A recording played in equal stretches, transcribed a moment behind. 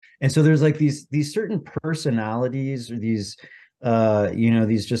And so there's like these certain personalities or these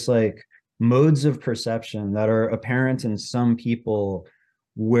these just like modes of perception that are apparent in some people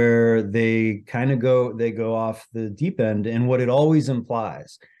where they go off the deep end, and what it always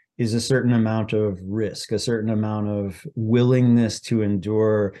implies is a certain amount of risk, a certain amount of willingness to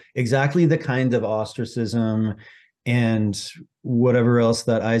endure exactly the kind of ostracism and whatever else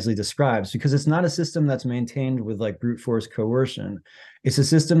that Eiseley describes, because it's not a system that's maintained with like brute force coercion. It's a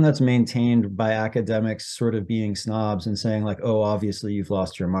system that's maintained by academics sort of being snobs and saying like, oh, obviously you've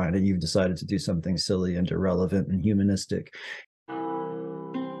lost your mind and you've decided to do something silly and irrelevant and humanistic.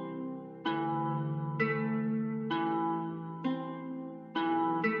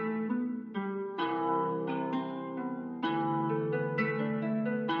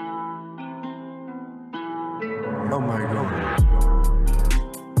 Oh my God.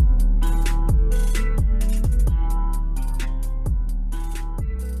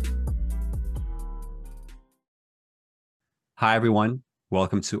 Hi, everyone.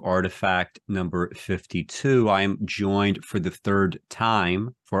 Welcome to ArtiFact number 52. I am joined for the third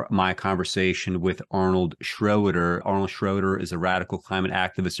time for my conversation with Arnold Schroder. Arnold Schroder is a radical climate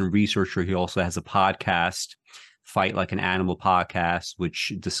activist and researcher. He also has a podcast, Fight Like an Animal podcast,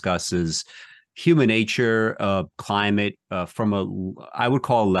 which discusses human nature, climate from I would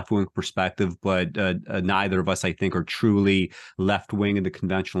call a left-wing perspective, but neither of us, I think, are truly left-wing in the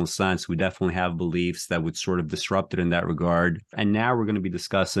conventional sense. We definitely have beliefs that would sort of disrupt it in that regard. And now we're going to be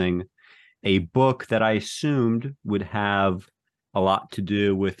discussing a book that I assumed would have a lot to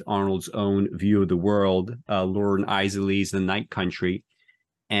do with Arnold's own view of the world, Loren Eiseley's The Night Country.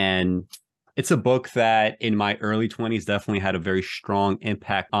 And it's a book that in my early 20s definitely had a very strong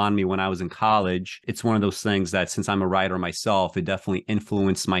impact on me when I was in college. It's one of those things that, since I'm a writer myself, it definitely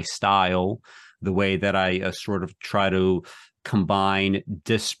influenced my style, the way that I sort of try to combine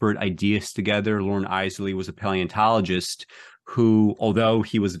disparate ideas together. Loren Eiseley was a paleontologist who, although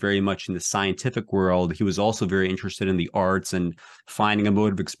he was very much in the scientific world, he was also very interested in the arts and finding a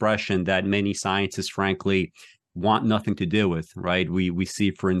mode of expression that many scientists, frankly, want nothing to do with, right? We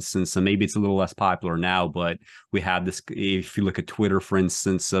see, for instance, maybe it's a little less popular now, but we have this, if you look at Twitter, for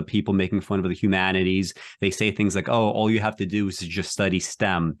instance, people making fun of the humanities. They say things like, oh, all you have to do is to just study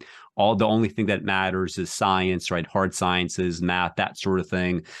STEM. The only thing that matters is science, right? Hard sciences, math, that sort of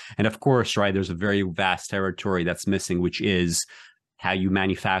thing. And of course, right, there's a very vast territory that's missing, which is how you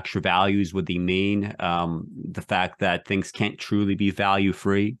manufacture values, what they mean, the fact that things can't truly be value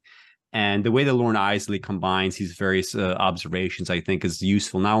free. And the way that Loren Eiseley combines these various observations, I think, is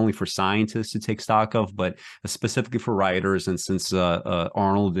useful not only for scientists to take stock of, but specifically for writers. And since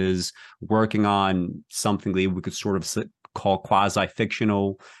Arnold is working on something that we could sort of call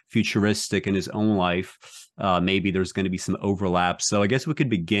quasi-fictional, futuristic in his own life, maybe there's going to be some overlap. So I guess we could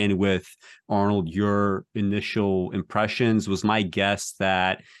begin with, Arnold, your initial impressions. Was my guess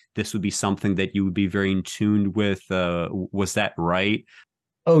that this would be something that you would be very in tune with? Was that right?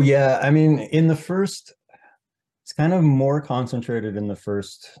 Oh yeah, I mean, it's kind of more concentrated in the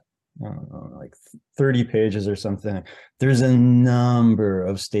first, I don't know, like 30 pages or something. There's a number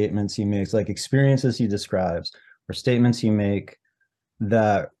of statements he makes, like experiences he describes, or statements he make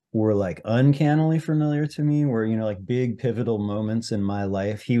that were like uncannily familiar to me, where, like big pivotal moments in my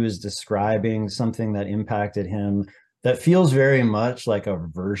life. He was describing something that impacted him that feels very much like a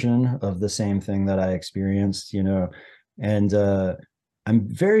version of the same thing that I experienced, and I'm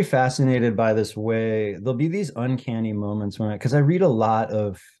very fascinated by this way. There'll be these uncanny moments because I read a lot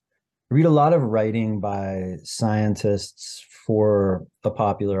of writing by scientists for a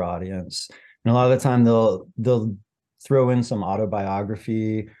popular audience. And a lot of the time they'll throw in some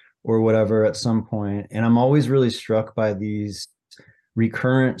autobiography or whatever at some point. And I'm always really struck by these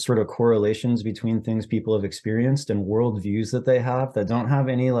recurrent sort of correlations between things people have experienced and worldviews that they have that don't have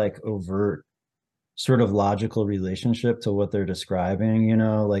any like overt sort of logical relationship to what they're describing.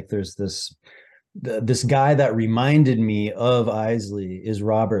 Like there's this guy that reminded me of Eiseley is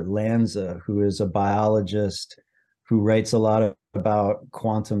Robert Lanza, who is a biologist who writes a lot about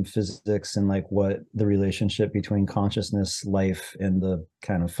quantum physics and like what the relationship between consciousness, life, and the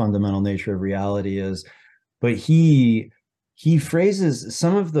kind of fundamental nature of reality is. But he phrases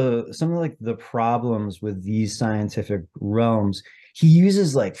some of like the problems with these scientific realms. He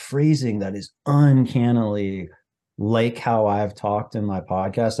uses like phrasing that is uncannily like how I've talked in my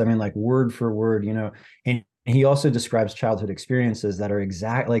podcast. I mean, like word for word, and he also describes childhood experiences that are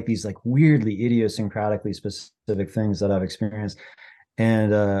exact, like these like weirdly idiosyncratically specific things that I've experienced.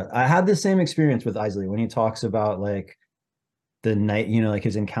 And I had the same experience with Eiseley when he talks about like the night, like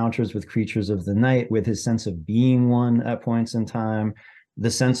his encounters with creatures of the night, with his sense of being one at points in time,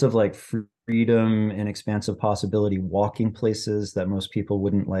 the sense of like freedom and expansive possibility, walking places that most people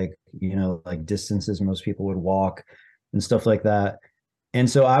wouldn't, like, like distances most people would walk and stuff like that. And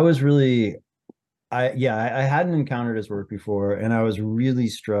so I was really, I hadn't encountered his work before, and I was really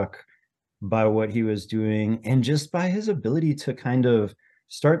struck by what he was doing and just by his ability to kind of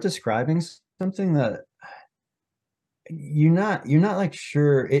start describing something that you're not like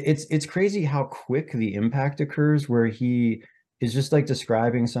sure. It's crazy how quick the impact occurs, where he is just like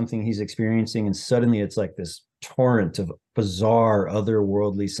describing something he's experiencing, and suddenly it's like this torrent of bizarre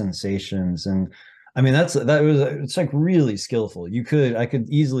otherworldly sensations. And I mean, it's like really skillful. I could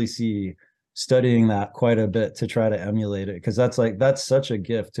easily see studying that quite a bit to try to emulate it, because that's such a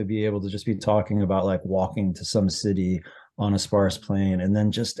gift to be able to just be talking about like walking to some city on a sparse plane, and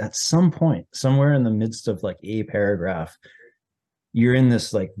then just at some point somewhere in the midst of like a paragraph, you're in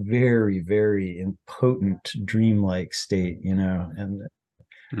this like very, very potent dreamlike state, and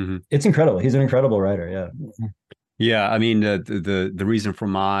it's incredible. He's an incredible writer. Yeah. Yeah, I mean, the reason for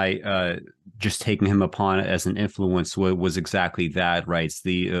my just taking him upon as an influence was exactly that, right? It's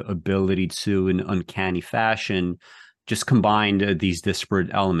the ability to, in uncanny fashion, just combine these disparate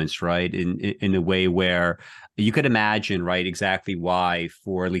elements, right? In a way where you could imagine, right, exactly why,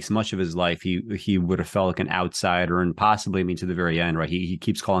 for at least much of his life, he would have felt like an outsider, and possibly, I mean, to the very end, right? He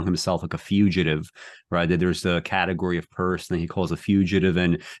keeps calling himself like a fugitive, right? That there's the category of person that he calls a fugitive,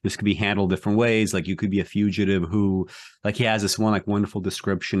 and this could be handled different ways. Like you could be a fugitive who, like, he has this one like wonderful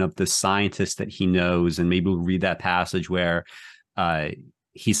description of this scientist that he knows, and maybe we'll read that passage where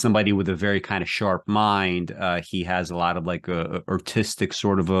he's somebody with a very kind of sharp mind. He has a lot of like artistic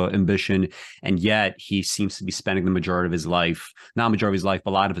sort of ambition, and yet he seems to be spending the majority of his life, not majority of his life,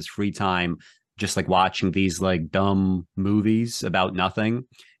 but a lot of his free time, just like watching these like dumb movies about nothing.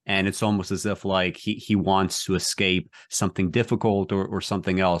 And it's almost as if like he wants to escape something difficult or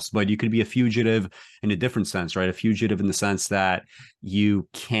something else. But you could be a fugitive in a different sense, right? A fugitive in the sense that you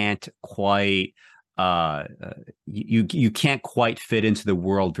can't quite you can't quite fit into the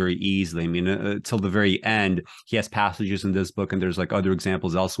world very easily. I mean, till the very end, he has passages in this book, and there's like other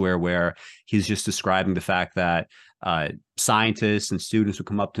examples elsewhere where he's just describing the fact that scientists and students would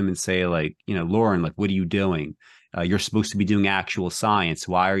come up to him and say, like, Loren, like, what are you doing? You're supposed to be doing actual science.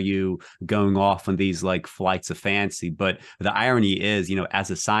 Why are you going off on these like flights of fancy? But the irony is,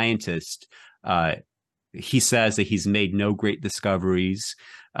 as a scientist, he says that he's made no great discoveries.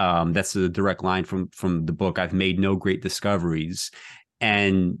 That's a direct line from the book. I've made no great discoveries.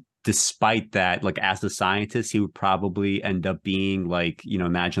 And despite that, like as a scientist, he would probably end up being like,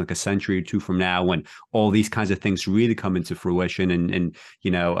 imagine like a century or two from now, when all these kinds of things really come into fruition, and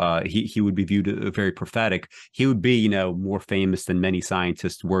he would be viewed very prophetic. He would be, more famous than many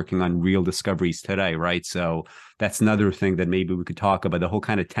scientists working on real discoveries today, right? So that's another thing that maybe we could talk about, the whole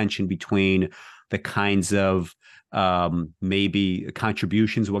kind of tension between the kinds of maybe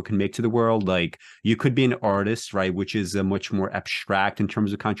contributions one can make to the world. Like you could be an artist, right, which is a much more abstract in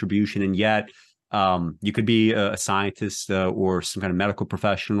terms of contribution, and yet you could be a scientist or some kind of medical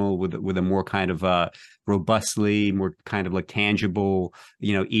professional with a more kind of robustly, more kind of like tangible,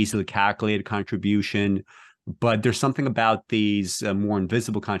 easily calculated contribution. But there's something about these more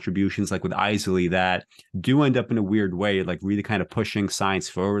invisible contributions, like with Eiseley, that do end up in a weird way, like really kind of pushing science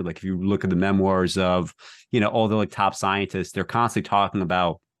forward. Like if you look at the memoirs of, all the like top scientists, they're constantly talking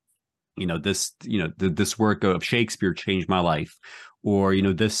about, this work of Shakespeare changed my life, or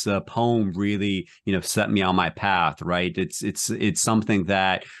this poem really set me on my path, right? It's something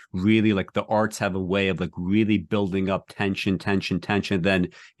that really, like, the arts have a way of like really building up tension. Then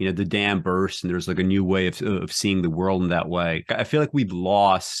the dam bursts, and there's like a new way of seeing the world in that way. I feel like we've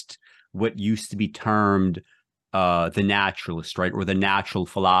lost what used to be termed the naturalist, right, or the natural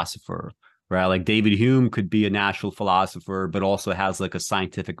philosopher. Right, like David Hume could be a natural philosopher, but also has like a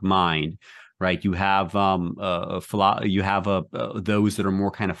scientific mind. Right, you have those that are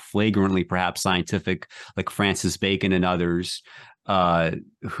more kind of flagrantly perhaps scientific, like Francis Bacon and others,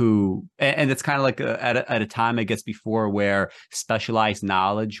 who, and it's kind of like at a time, I guess, before, where specialized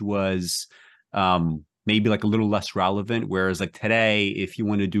knowledge was maybe like a little less relevant. Whereas like today, if you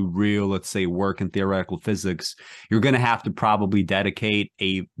want to do real, let's say, work in theoretical physics, you're going to have to probably dedicate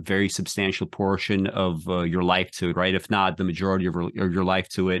a very substantial portion of your life to it, right? If not the majority of your life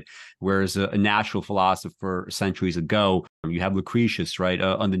to it. Whereas a natural philosopher centuries ago, you have Lucretius, right,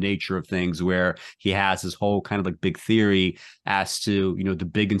 on the nature of things, where he has this whole kind of like big theory as to, the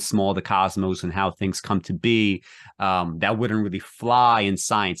big and small, the cosmos, and how things come to be. That wouldn't really fly in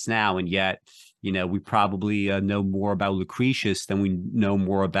science now. And yet, we probably know more about Lucretius than we know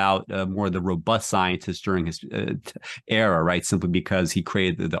more about more of the robust scientists during his era, right? Simply because he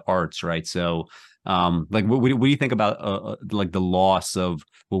created the arts, right? So, like, what do you think about like the loss of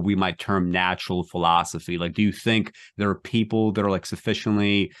what we might term natural philosophy? Like, do you think there are people that are like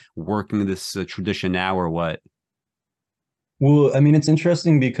sufficiently working this tradition now, or what? Well, I mean, it's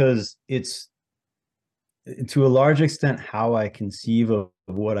interesting because it's to a large extent how I conceive of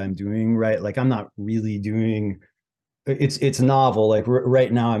what I'm doing, right? Like I'm not really doing it's novel. Like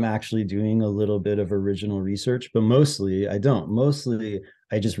right now I'm actually doing a little bit of original research, but mostly I don't. Mostly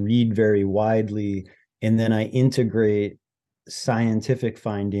I just read very widely and then I integrate scientific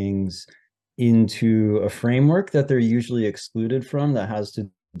findings into a framework that they're usually excluded from that has to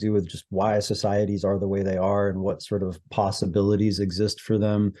do with just why societies are the way they are and what sort of possibilities exist for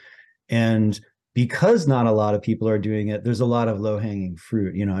them. And because not a lot of people are doing it, there's a lot of low hanging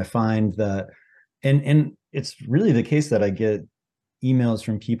fruit. I find that, and it's really the case that I get emails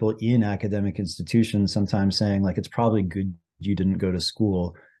from people in academic institutions sometimes saying like, it's probably good you didn't go to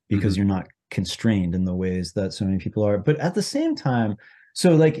school because Mm-hmm. you're not constrained in the ways that so many people are. But at the same time,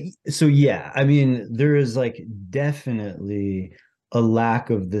 so yeah, I mean, there is like definitely a lack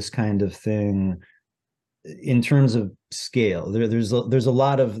of this kind of thing in terms of scale. There's a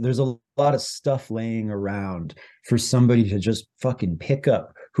lot of stuff laying around for somebody to just fucking pick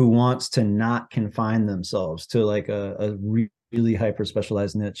up who wants to not confine themselves to like a really hyper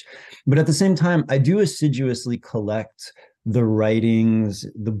specialized niche. But at the same time, I do assiduously collect the writings,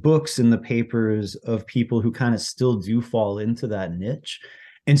 the books and the papers of people who kind of still do fall into that niche.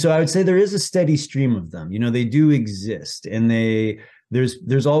 And so I would say there is a steady stream of them. They do exist, and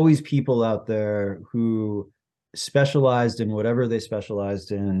there's always people out there who specialized in whatever they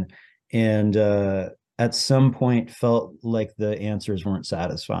specialized in, and at some point felt like the answers weren't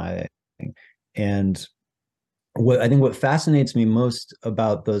satisfying. And what fascinates me most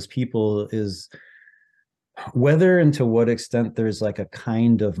about those people is whether and to what extent there's like a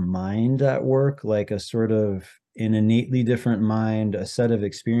kind of mind at work, like a sort of an innately different mind, a set of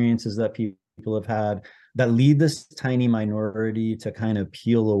experiences that people have had that lead this tiny minority to kind of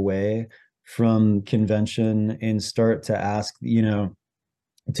peel away from convention and start to ask,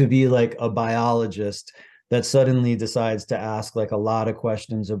 to be like a biologist that suddenly decides to ask like a lot of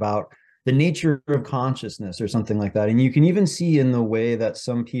questions about the nature of consciousness or something like that. And you can even see in the way that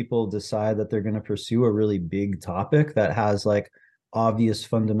some people decide that they're going to pursue a really big topic that has like obvious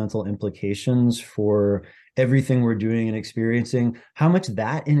fundamental implications for everything we're doing and experiencing, how much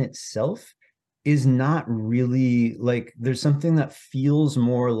that in itself is not really like, there's something that feels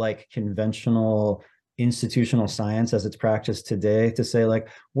more like conventional institutional science as it's practiced today to say like,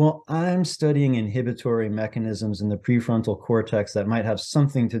 well, I'm studying inhibitory mechanisms in the prefrontal cortex that might have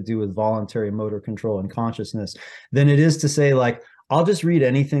something to do with voluntary motor control and consciousness, than it is to say like, I'll just read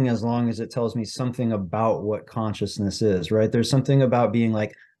anything as long as it tells me something about what consciousness is, right? There's something about being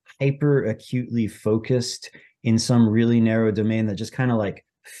like hyper acutely focused in some really narrow domain that just kind of like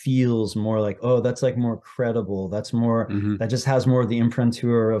feels more like, oh, that's like more credible. That's more, Mm-hmm. that just has more of the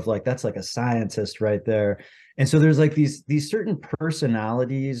imprinteur of like, that's like a scientist right there. And so there's like these certain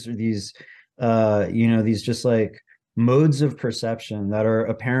personalities or these just like modes of perception that are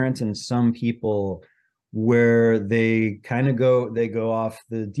apparent in some people where they go off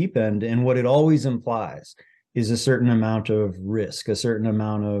the deep end. And what it always implies is a certain amount of risk, a certain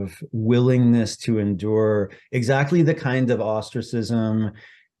amount of willingness to endure exactly the kind of ostracism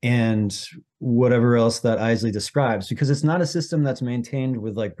and whatever else that Eiseley describes, because it's not a system that's maintained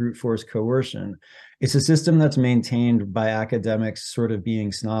with like brute force coercion. It's a system that's maintained by academics sort of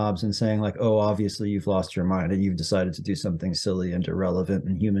being snobs and saying like, oh, obviously you've lost your mind and you've decided to do something silly and irrelevant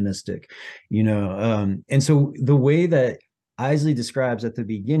and humanistic, and so the way that Eiseley describes at the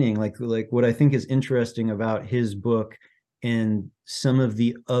beginning, like what I think is interesting about his book and some of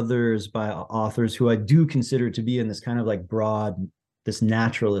the others by authors who I do consider to be in this kind of like broad, this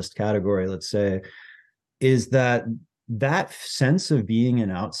naturalist category, let's say, is that sense of being an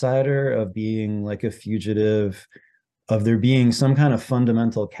outsider, of being like a fugitive, of there being some kind of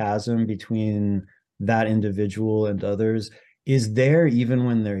fundamental chasm between that individual and others, is there even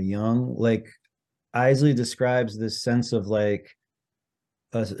when they're young. Like Eiseley describes this sense of like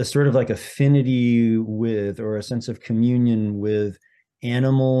a sort of like affinity with, or a sense of communion with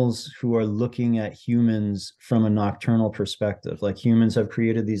animals who are looking at humans from a nocturnal perspective. Like humans have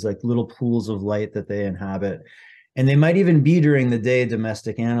created these like little pools of light that they inhabit. And they might even be during the day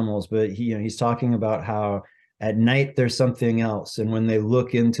domestic animals, but he's talking about how at night there's something else. And when they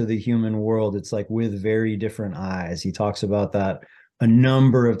look into the human world, it's like with very different eyes. He talks about that a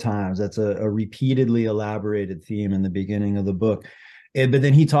number of times. That's a repeatedly elaborated theme in the beginning of the book. But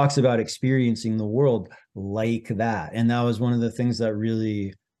then he talks about experiencing the world like that. And that was one of the things that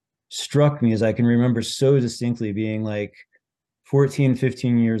really struck me, is I can remember so distinctly being like 14,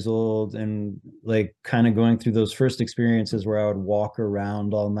 15 years old and like kind of going through those first experiences where I would walk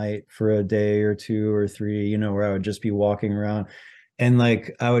around all night for a day or two or three, you know, where I would just be walking around. And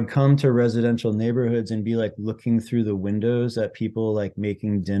like I would come to residential neighborhoods and be like looking through the windows at people like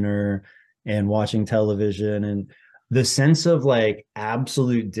making dinner and watching television, and the sense of like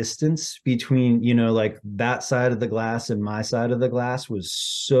absolute distance between, you know, like that side of the glass and my side of the glass was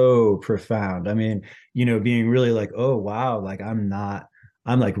so profound. I mean, you know, being really like, oh wow, like I'm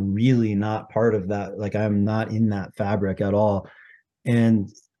like really not part of that, like I'm not in that fabric at all.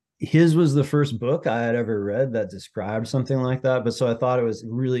 And his was the first book I had ever read that described something like that. But so I thought it was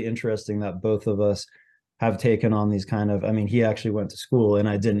really interesting that both of us have taken on these kind of, I mean, he actually went to school and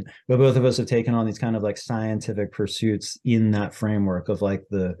I didn't, but both of us have taken on these kind of like scientific pursuits in that framework of like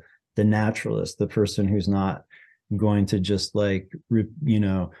the naturalist, the person who's not going to just like, you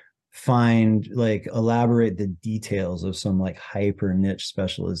know, find like elaborate the details of some like hyper niche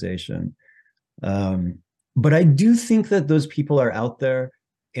specialization. Um, but I do think that those people are out there,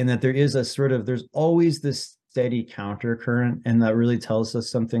 and that there is a sort of, there's always this steady counter current, and that really tells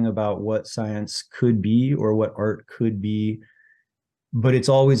us something about what science could be or what art could be. But it's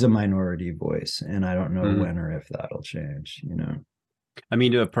always a minority voice, and I don't know Mhm. when or if that'll change, you know. I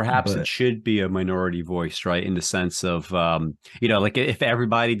mean, perhaps it But should be a minority voice, right? In the sense of, like if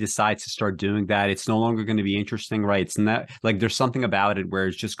everybody decides to start doing that, it's no longer going to be interesting, right? It's not like there's something about it where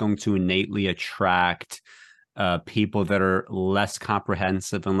it's just going to innately attract people that are less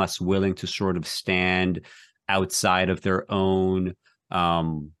comprehensive and less willing to sort of stand outside of their own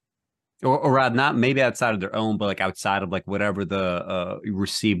or rather not maybe outside of their own, but like outside of like whatever the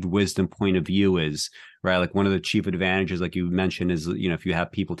received wisdom point of view is, right? Like one of the chief advantages, like you mentioned, is, you know, if you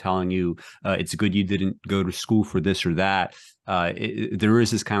have people telling you it's good you didn't go to school for this or that, there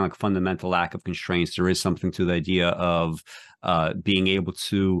is this kind of like fundamental lack of constraints. There is something to the idea of being able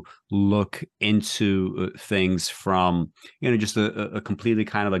to look into things from, you know, just a completely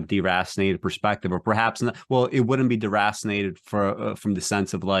kind of like deracinated perspective, or perhaps not. Well, it wouldn't be deracinated from the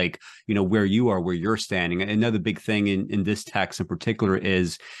sense of like, you know, where you are, where you're standing. Another big thing in this text in particular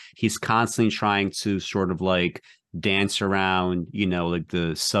is he's constantly trying to sort of like dance around, you know, like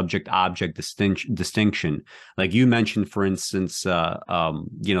the subject object distinction. Like you mentioned, for instance, you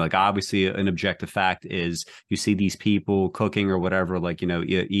know, like obviously an objective fact is you see these people cooking or whatever, like, you know,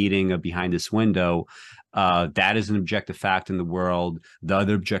 eating behind this window. That is an objective fact in the world. The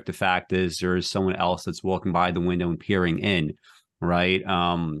other objective fact is there is someone else that's walking by the window and peering in, right?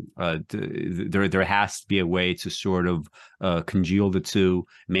 There has to be a way to sort of congeal the two,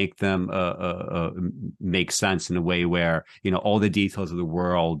 make them make sense in a way where, you know, all the details of the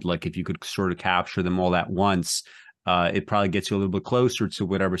world, like if you could sort of capture them all at once, it probably gets you a little bit closer to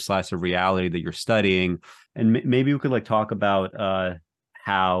whatever slice of reality that you're studying. And maybe we could like talk about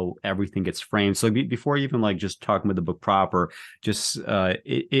how everything gets framed. So before even like just talking about the book proper, just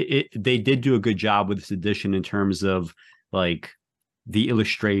they did do a good job with this edition in terms of like the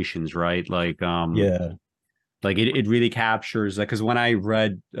illustrations, right? yeah, Like it really captures, like, because when I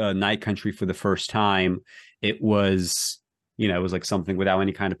read Night Country for the first time, it was, you know, it was like something without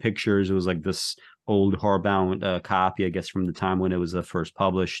any kind of pictures. It was like this old hardbound copy, I guess, from the time when it was first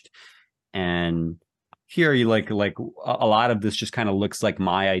published. And here you like a lot of this just kind of looks like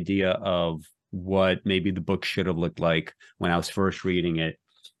my idea of what maybe the book should have looked like when I was first reading it.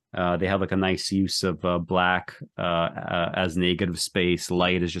 They have like a nice use of black as negative space.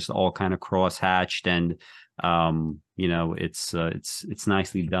 Light is just all kind of cross hatched, and you know, it's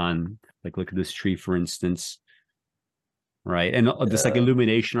nicely done. Like look at this tree, for instance, right? And this like yeah,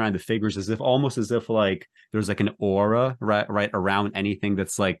 illumination around the figures, as if almost as if like there's like an aura right around anything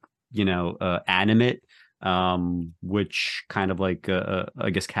that's like, you know, animate, which kind of like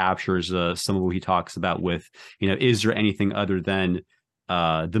I guess captures some of what he talks about with, you know, is there anything other than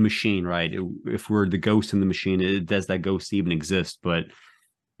the machine, right? If we're the ghost in the machine, does that ghost even exist? But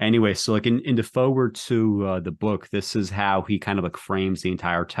anyway, so like in the forward to the book, this is how he kind of like frames the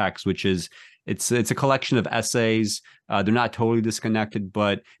entire text, which is it's a collection of essays. They're not totally disconnected,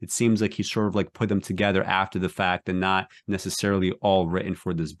 but it seems like he sort of like put them together after the fact and not necessarily all written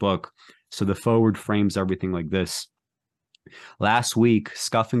for this book. So the forward frames everything like this. Last week,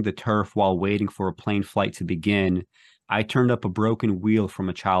 scuffing the turf while waiting for a plane flight to begin, I turned up a broken wheel from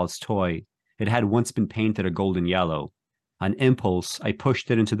a child's toy. It had once been painted a golden yellow. On impulse, I pushed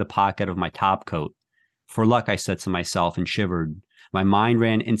it into the pocket of my topcoat. For luck, I said to myself and shivered. My mind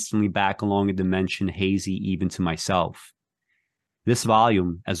ran instantly back along a dimension hazy even to myself. This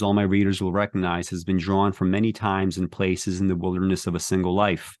volume, as all my readers will recognize, has been drawn from many times and places in the wilderness of a single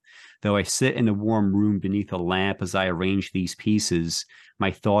life. Though I sit in a warm room beneath a lamp as I arrange these pieces,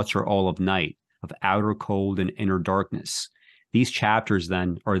 my thoughts are all of night, of outer cold and inner darkness. These chapters,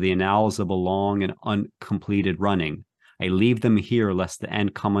 then, are the annals of a long and uncompleted running. I leave them here lest the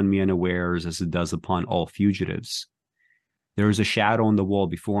end come on me unawares as it does upon all fugitives. There is a shadow on the wall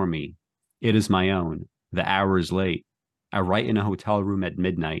before me. It is my own. The hour is late. I write in a hotel room at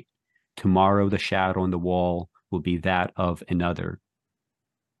midnight. Tomorrow, the shadow on the wall will be that of another.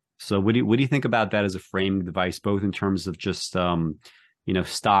 So, what do you think about that as a framing device, both in terms of just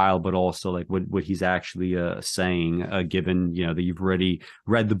style, but also like what he's actually saying, given that you've already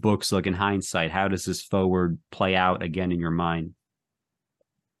read the books, like in hindsight, how does this forward play out again in your mind?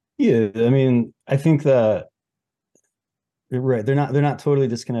 Yeah, I mean, I think that you're right. They're not totally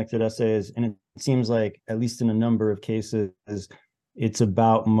disconnected essays, and it seems like, at least in a number of cases, it's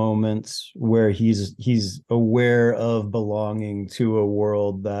about moments where he's aware of belonging to a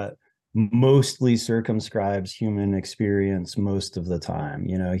world that mostly circumscribes human experience most of the time.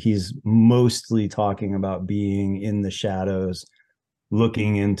 He's mostly talking about being in the shadows,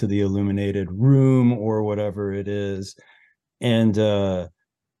 looking into the illuminated room or whatever it is. And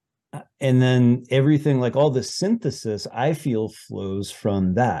then everything, like all the synthesis, I feel flows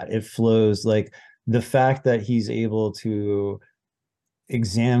from that. It flows like the fact that he's able to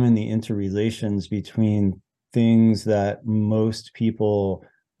examine the interrelations between things that most people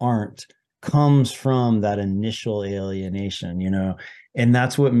aren't, comes from that initial alienation, and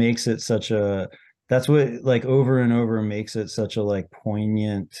that's what makes it that's what, like, over and over makes it such a, like,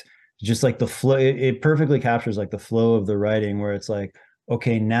 poignant, just like the flow. It perfectly captures like the flow of the writing, where it's like,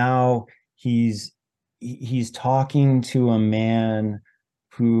 okay, now he's talking to a man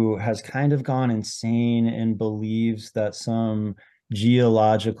who has kind of gone insane and believes that some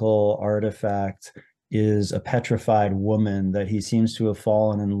geological artifact is a petrified woman that he seems to have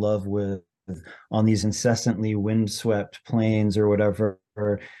fallen in love with on these incessantly windswept plains or whatever.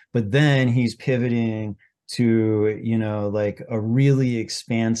 But then he's pivoting to, like a really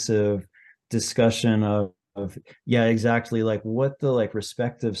expansive discussion of yeah, exactly, like what the, like,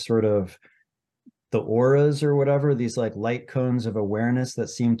 respective sort of the auras or whatever, these like light cones of awareness that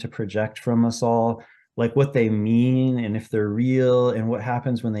seem to project from us all, like what they mean and if they're real, and what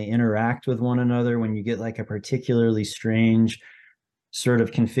happens when they interact with one another, when you get like a particularly strange sort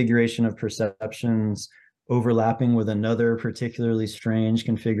of configuration of perceptions overlapping with another particularly strange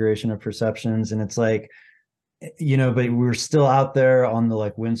configuration of perceptions. And it's like, but we're still out there on the,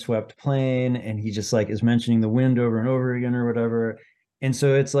 like, windswept plain, and he just, like, is mentioning the wind over and over again or whatever. And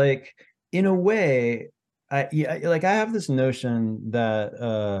so it's like, in a way, I have this notion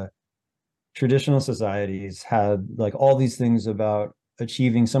that traditional societies had, like, all these things about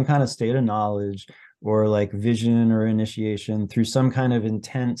achieving some kind of state of knowledge or like vision or initiation through some kind of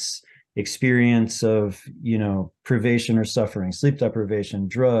intense experience of, privation or suffering, sleep deprivation,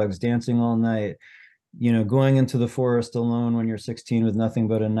 drugs, dancing all night, going into the forest alone when you're 16 with nothing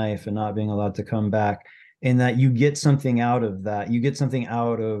but a knife and not being allowed to come back. And that you get something out of that. You get something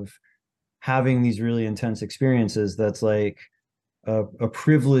out of having these really intense experiences that's like a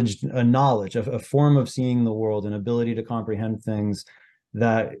privileged, a knowledge, a form of seeing the world, an ability to comprehend things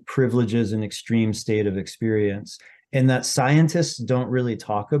that privileges an extreme state of experience. And that scientists don't really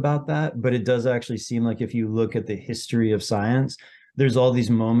talk about that, but it does actually seem like, if you look at the history of science, there's all these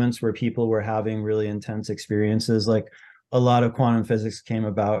moments where people were having really intense experiences. Like, a lot of quantum physics came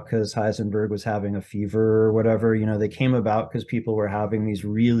about because Heisenberg was having a fever or whatever. They came about because people were having these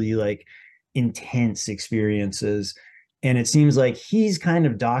really, like, intense experiences. And it seems like he's kind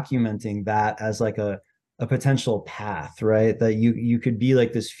of documenting that as like a potential path, right? That you could be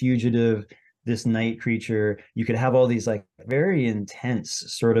like this fugitive, this night creature. You could have all these, like, very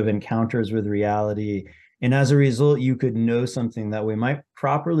intense sort of encounters with reality. And as a result, you could know something that we might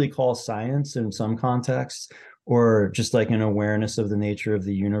properly call science in some contexts, or just like an awareness of the nature of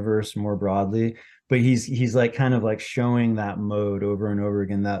the universe more broadly. But he's like kind of like showing that mode over and over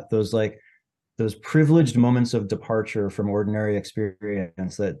again, that those privileged moments of departure from ordinary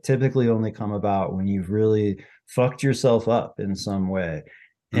experience that typically only come about when you've really fucked yourself up in some way.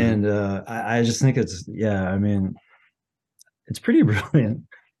 Mm-hmm. And I just think it's, yeah, I mean, it's pretty brilliant.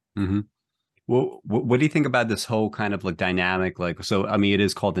 Mm-hmm. Well, what do you think about this whole kind of like dynamic? Like, so, I mean, it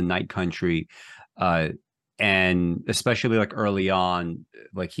is called the Night Country. Uh, and especially like early on,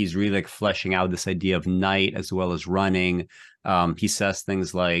 like he's really like fleshing out this idea of night as well as running. He says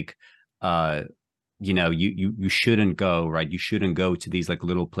things like, uh, you shouldn't go, right? You shouldn't go to these like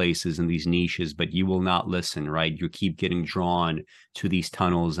little places and these niches, but you will not listen, right? You keep getting drawn to these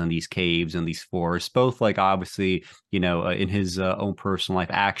tunnels and these caves and these forests, both like obviously, in his own personal life,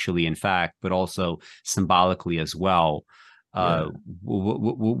 actually, in fact, but also symbolically as well. Uh, Yeah.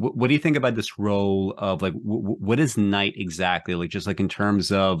 what do you think about this role of like what is night exactly? Like just like in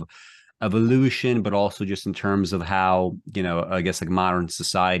terms of evolution, but also just in terms of how, I guess like modern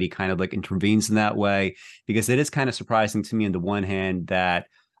society kind of like intervenes in that way. Because it is kind of surprising to me on the one hand that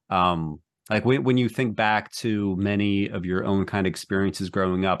like when you think back to many of your own kind of experiences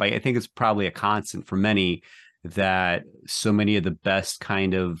growing up, I think it's probably a constant for many that so many of the best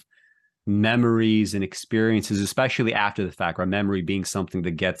kind of memories and experiences, especially after the fact, right? Memory being something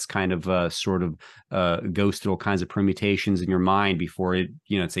that gets kind of sort of goes through all kinds of permutations in your mind before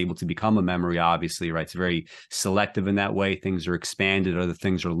it's able to become a memory, obviously, right? It's very selective in that way. Things are expanded, other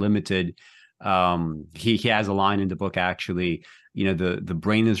things are limited. He has a line in the book, actually, the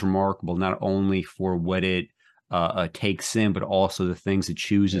brain is remarkable not only for what it takes in, but also the things it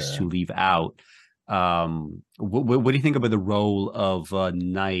chooses Yeah. to leave out. What do you think about the role of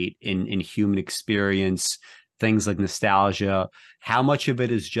night in human experience, things like nostalgia? How much of it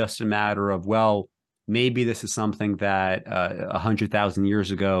is just a matter of, well, maybe this is something that 100,000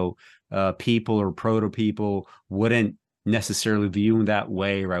 years ago, people or proto people wouldn't necessarily view in that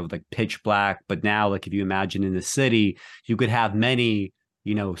way, right? With like pitch black. But now, like if you imagine in the city, you could have many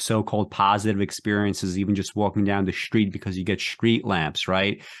so-called positive experiences, even just walking down the street because you get street lamps,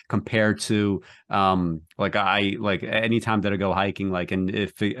 right? Compared to like I like anytime that I go hiking, like, and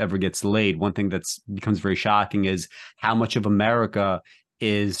if it ever gets late, one thing that's becomes very shocking is how much of America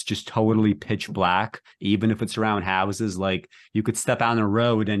is just totally pitch black, even if it's around houses. Like you could step out on a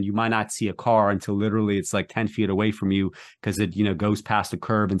road and you might not see a car until literally it's like 10 feet away from you because it goes past a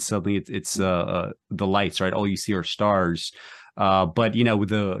curve and suddenly it's the lights, right? All you see are stars. But with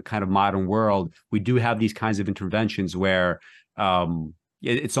the kind of modern world, we do have these kinds of interventions where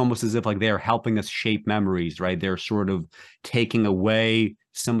it's almost as if like they're helping us shape memories, right? They're sort of taking away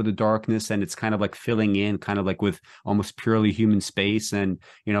some of the darkness and it's kind of like filling in kind of like with almost purely human space. And,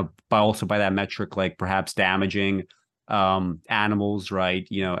 by also by that metric, like perhaps damaging animals, right?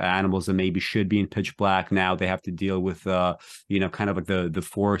 Animals that maybe should be in pitch black. Now they have to deal with kind of like the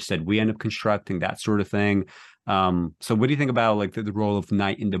forest that we end up constructing, that sort of thing. So what do you think about like the role of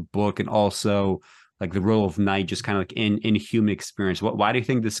night in the book and also like the role of night just kind of like in human experience? Why do you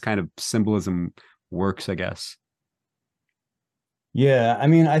think this kind of symbolism works, I guess? Yeah, I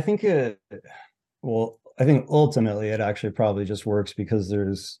mean, I think I think ultimately it actually probably just works because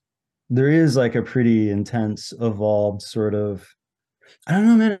there is like a pretty intense, evolved sort of, I don't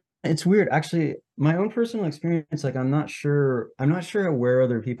know, man. It's weird. Actually, my own personal experience, like I'm not sure where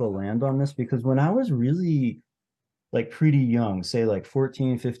other people land on this because when I was really like pretty young, say like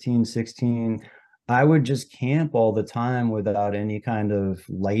 14, 15, 16, I would just camp all the time without any kind of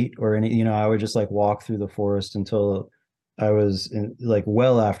light or any, I would just like walk through the forest until I was in like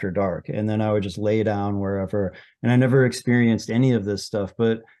well after dark. And then I would just lay down wherever. And I never experienced any of this stuff.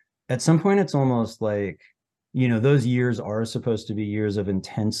 But at some point, it's almost like, those years are supposed to be years of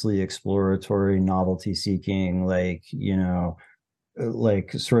intensely exploratory, novelty seeking, like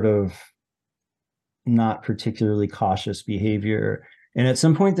sort of not particularly cautious behavior. And at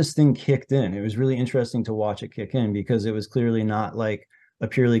some point, this thing kicked in. It was really interesting to watch it kick in because it was clearly not like a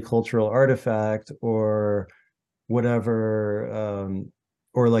purely cultural artifact or whatever,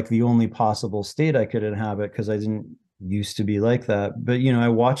 or like the only possible state I could inhabit because I didn't used to be like that. But, I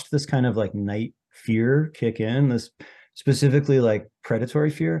watched this kind of like night fear kick in, this specifically like predatory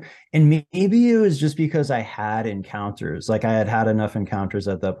fear. And maybe it was just because I had encounters, like I had had enough encounters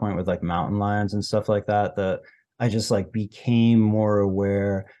at that point with like mountain lions and stuff like that, that I just like became more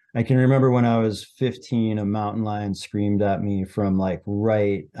aware. I can remember when I was 15, a mountain lion screamed at me from like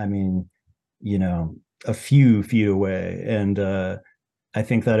I mean, a few feet away. And I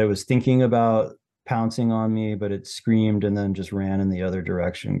think that it was thinking about pouncing on me, but it screamed and then just ran in the other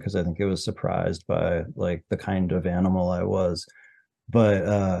direction because I think it was surprised by like the kind of animal I was.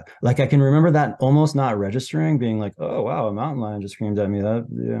 But like I can remember that almost not registering, being like, oh wow, a mountain lion just screamed at me. That,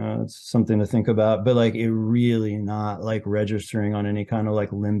 it's something to think about. But like it really not like registering on any kind of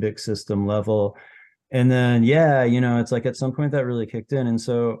like limbic system level. And then, yeah, it's like at some point that really kicked in. And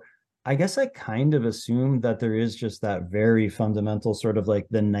so I guess I kind of assumed that there is just that very fundamental sort of like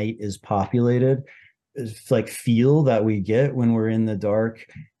the night is populated, it's like feel that we get when we're in the dark.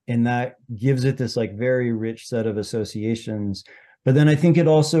 And that gives it this like very rich set of associations. But then I think it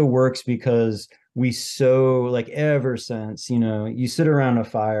also works because we so like ever since, you sit around a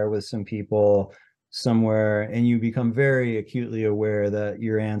fire with some people somewhere, and you become very acutely aware that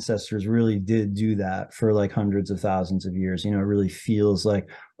your ancestors really did do that for like hundreds of thousands of years. It really feels like,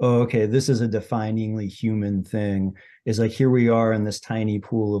 oh, okay, this is a definingly human thing. Is like, here we are in this tiny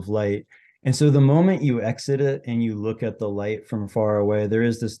pool of light. And so the moment you exit it and you look at the light from far away, there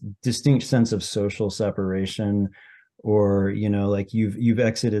is this distinct sense of social separation, or like you've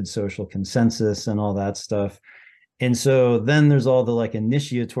exited social consensus and all that stuff. And so then there's all the like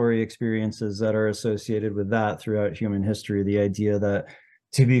initiatory experiences that are associated with that throughout human history. The idea that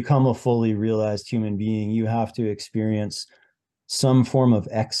to become a fully realized human being, you have to experience some form of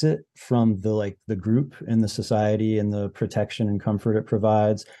exit from the group and the society and the protection and comfort it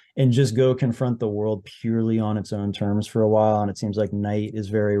provides, and just go confront the world purely on its own terms for a while. And it seems like Night is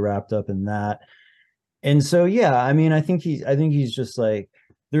very wrapped up in that. And so, yeah, I mean, I think he's just like,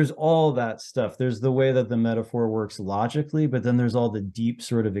 there's all that stuff. There's the way that the metaphor works logically, but then there's all the deep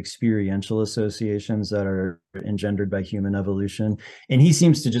sort of experiential associations that are engendered by human evolution. And he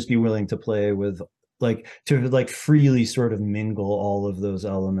seems to just be willing to play with, like, to like freely sort of mingle all of those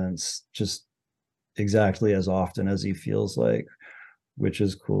elements just exactly as often as he feels like, which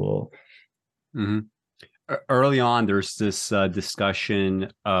is cool. Hmm. Early on, there's this discussion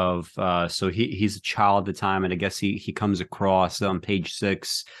of so he's a child at the time, and I guess he comes across on page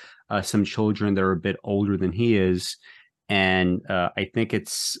 6 some children that are a bit older than he is, and I think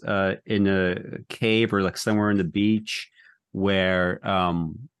it's in a cave or like somewhere in the beach where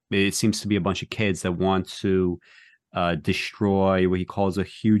it seems to be a bunch of kids that want to destroy what he calls a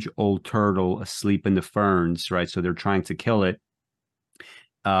huge old turtle asleep in the ferns, right? So they're trying to kill it.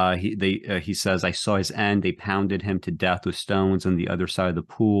 He says, I saw his end. They pounded him to death with stones on the other side of the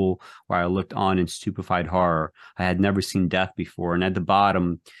pool, where I looked on in stupefied horror. I had never seen death before. And at the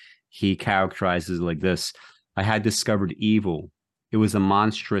bottom, he characterizes it like this: I had discovered evil. It was a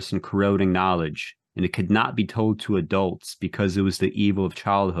monstrous and corroding knowledge, and it could not be told to adults because it was the evil of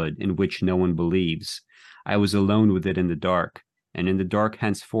childhood in which no one believes. I was alone with it in the dark. And in the dark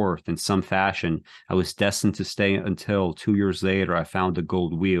henceforth, in some fashion, I was destined to stay until 2 years later I found the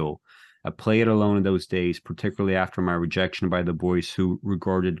gold wheel. I played alone in those days, particularly after my rejection by the boys who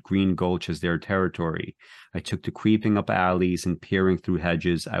regarded Green Gulch as their territory. I took to creeping up alleys and peering through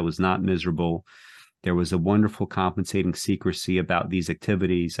hedges. I was not miserable. There was a wonderful compensating secrecy about these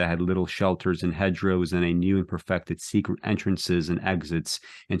activities. I had little shelters and hedgerows, and I knew and perfected secret entrances and exits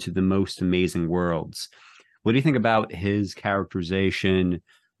into the most amazing worlds. What do you think about his characterization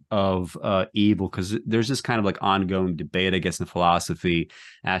of evil? Because there's this kind of like ongoing debate, I guess, in philosophy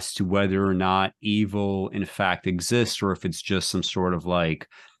as to whether or not evil in fact exists, or if it's just some sort of like,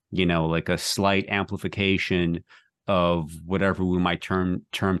 like a slight amplification of whatever we might term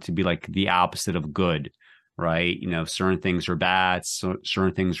to be like the opposite of good, right? Certain things are bad, so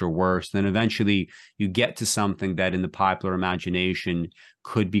certain things are worse. Then eventually you get to something that in the popular imagination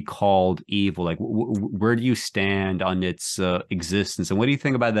could be called evil. Like, where do you stand on its existence? And what do you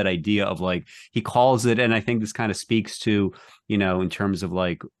think about that idea of like, he calls it, and I think this kind of speaks to, in terms of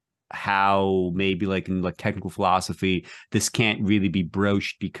like how maybe like in like technical philosophy, this can't really be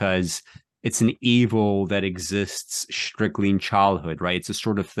broached because it's an evil that exists strictly in childhood, right? It's a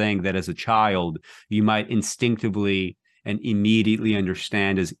sort of thing that as a child, you might instinctively and immediately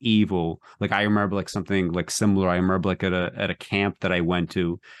understand as evil. Like I remember like something like similar. I remember like at a camp that I went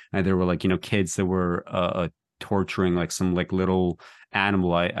to, and there were like, kids that were torturing like some like little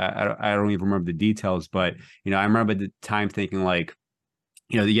animal. I don't even remember the details, but I remember at the time thinking like,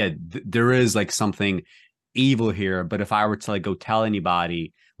 yeah, there is like something evil here. But if I were to like go tell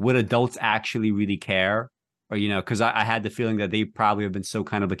anybody, would adults actually really care? Or, because I had the feeling that they probably have been so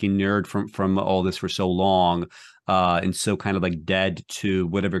kind of like inured from all this for so long, and so kind of like dead to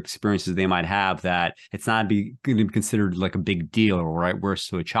whatever experiences they might have, that it's not going to be considered like a big deal, right? Whereas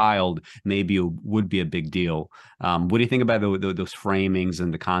to a child, maybe it would be a big deal. What do you think about those framings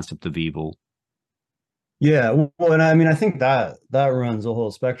and the concept of evil? Yeah, well, and I mean, I think that runs a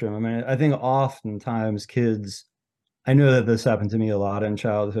whole spectrum. I mean, I think oftentimes kids, I know that this happened to me a lot in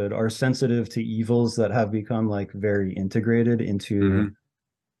childhood, are sensitive to evils that have become like very integrated into Hmm.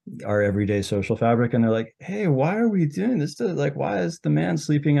 our everyday social fabric. And they're like, hey, why are we doing this? Like, why is the man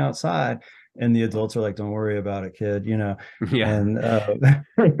sleeping outside? And the adults are like, don't worry about it, kid, Yeah. And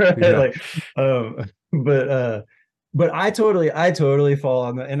Yeah. like, um, but but I totally fall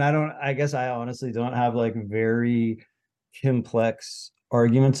on the, and I guess I honestly don't have like very complex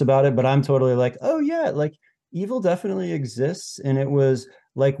arguments about it, but I'm totally like, oh yeah, like evil definitely exists. And it was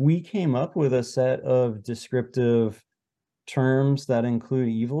like we came up with a set of descriptive terms that include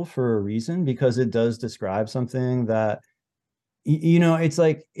evil for a reason, because it does describe something that it's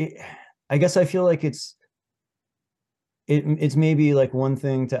like I guess I feel like it's maybe like one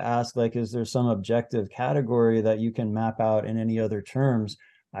thing to ask, like, is there some objective category that you can map out in any other terms?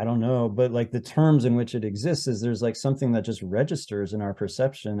 I don't know, but like the terms in which it exists is there's like something that just registers in our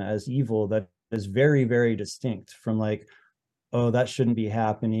perception as evil that is very, very distinct from like, oh, that shouldn't be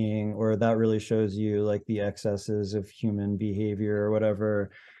happening, or that really shows you like the excesses of human behavior or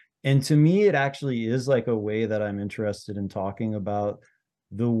whatever. And to me, it actually is like a way that I'm interested in talking about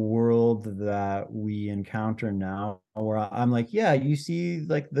the world that we encounter now, where I'm like, yeah, you see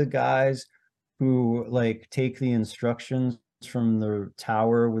like the guys who like take the instructions from the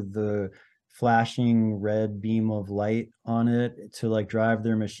tower with the flashing red beam of light on it to like drive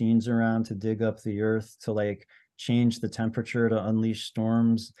their machines around to dig up the earth to like change the temperature to unleash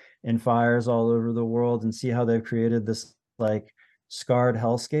storms and fires all over the world, and see how they've created this like scarred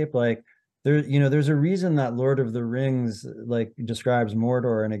hellscape. Like there, you know, there's a reason that Lord of the Rings like describes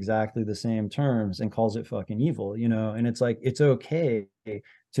Mordor in exactly the same terms and calls it fucking evil, you know. And it's like it's okay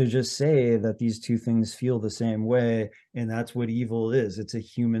to just say that these two things feel the same way, and that's what evil is. It's a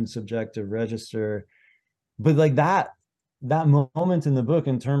human subjective register. But like that moment in the book,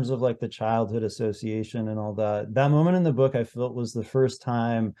 in terms of like the childhood association and all that, that moment in the book I felt was the first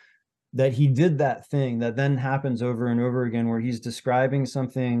time that he did that thing that then happens over and over again, where he's describing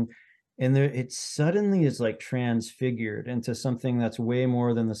something and there it suddenly is like transfigured into something that's way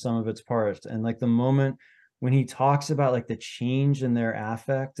more than the sum of its parts. And like the moment when he talks about like the change in their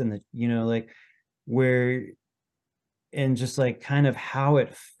affect and the, you know, like where, and just like kind of how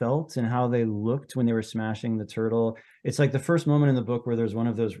it felt and how they looked when they were smashing the turtle. It's like the first moment in the book where there's one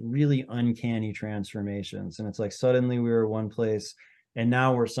of those really uncanny transformations. And it's like suddenly we were one place and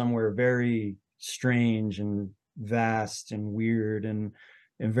now we're somewhere very strange and vast and weird and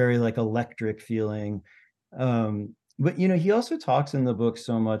very like electric feeling. But you know, he also talks in the book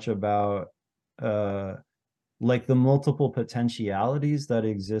so much about uh like the multiple potentialities that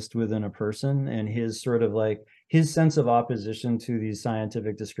exist within a person, and his sort of like his sense of opposition to these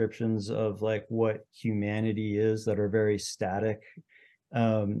scientific descriptions of like what humanity is that are very static.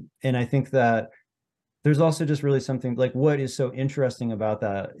 And I think that there's also just really something like what is so interesting about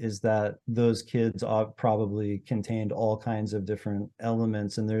that is that those kids probably contained all kinds of different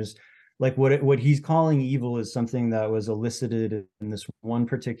elements, and there's like what he's calling evil is something that was elicited in this one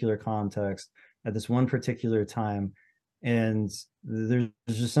particular context at this one particular time. And there's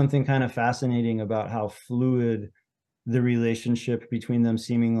just something kind of fascinating about how fluid the relationship between them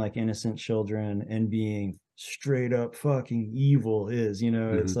seeming like innocent children and being straight up fucking evil is, you know.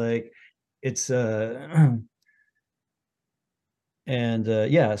 Mm-hmm. It's like it's and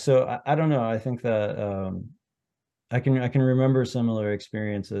yeah, so I don't know, I think that I can remember similar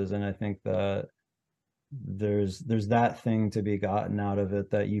experiences, and I think that there's that thing to be gotten out of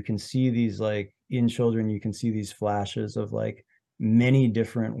it, that you can see these like in children, you can see these flashes of like many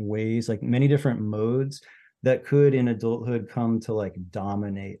different ways, like many different modes that could in adulthood come to like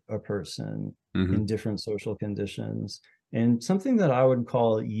dominate a person Mm-hmm. in different social conditions. And something that I would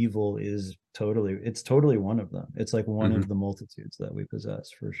call evil is totally, it's totally one of them. It's like one Mm-hmm. of the multitudes that we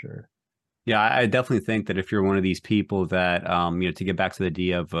possess for sure. Yeah, I definitely think that if you're one of these people that, to get back to the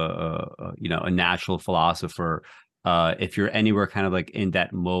idea of a natural philosopher, if you're anywhere kind of like in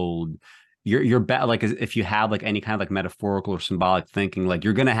that mold, you're bad. Like if you have like any kind of like metaphorical or symbolic thinking, like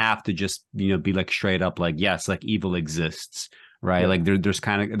you're gonna have to just be like straight up like yes, like evil exists, right? Yeah. Like there's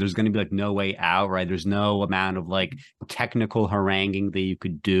gonna be like no way out, right? There's no amount of like technical haranguing that you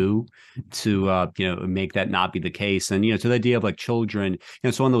could do to make that not be the case. And to the idea of like children,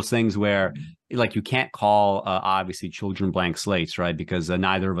 it's one of those things where like you can't call obviously children blank slates, right? Because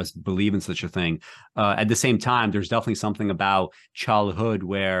neither of us believe in such a thing. At the same time, there's definitely something about childhood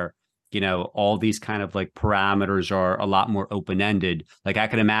where all these kind of like parameters are a lot more open-ended. Like I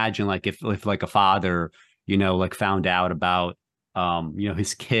could imagine like if like a father like found out about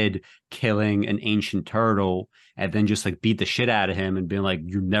his kid killing an ancient turtle and then just like beat the shit out of him and being like,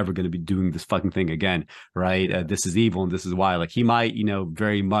 you're never going to be doing this fucking thing again, right? Yeah. This is evil and this is why. Like he might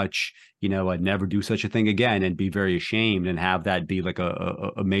very much never do such a thing again and be very ashamed and have that be like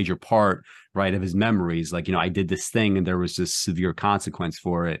a major part, right, of his memories. Like I did this thing and there was this severe consequence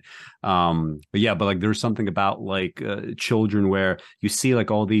for it. But like there's something about like children where you see like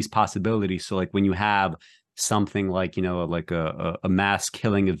all these possibilities. So like when you have something like like a mass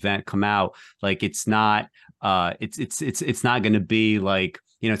killing event come out, like it's not it's not going to be like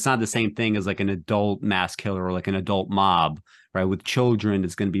it's not the same thing as like an adult mass killer or like an adult mob, right? With children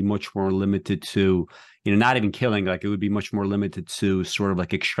it's going to be much more limited to not even killing, like it would be much more limited to sort of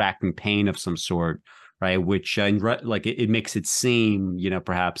like extracting pain of some sort, right? Which like it makes it seem,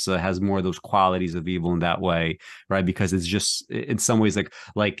 perhaps has more of those qualities of evil in that way, right? Because it's just in some ways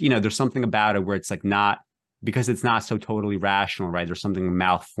like there's something about it where it's like not because it's not so totally rational, right? There's something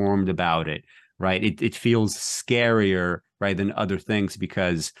malformed about it, right? It feels scarier, right, than other things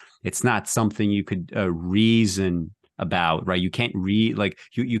because it's not something you could reason about, right? You can't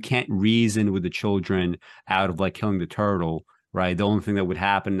you can't reason with the children out of like killing the turtle, right? The only thing that would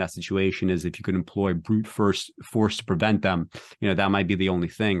happen in that situation is if you could employ brute force to prevent them, that might be the only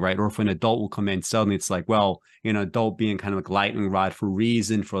thing, right? Or if an adult will come in, suddenly it's like, well, adult being kind of like lightning rod for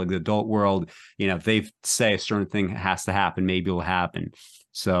reason for like the adult world, if they say a certain thing has to happen, maybe it'll happen.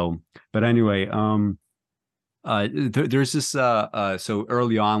 So, but anyway, there's this so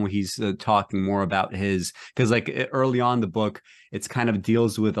early on when he's talking more about his because like early on the book it's kind of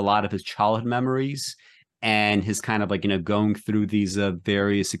deals with a lot of his childhood memories and his kind of like going through these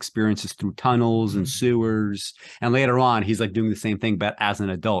various experiences through tunnels and sewers, and later on he's like doing the same thing but as an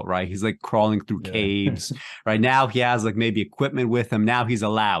adult, right? He's like crawling through Yeah. caves. Right now he has like maybe equipment with him, now he's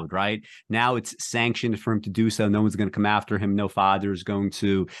allowed, right? Now it's sanctioned for him to do so, no one's going to come after him, no father is going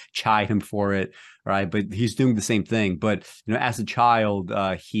to chide him for it, right? But he's doing the same thing. But as a child,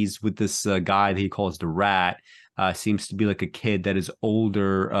 he's with this guy that he calls the Rat. Seems to be like a kid that is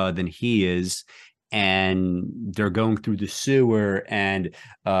older than he is, and they're going through the sewer. And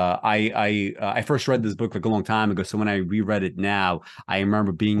I first read this book like a long time ago, so when I reread it now, I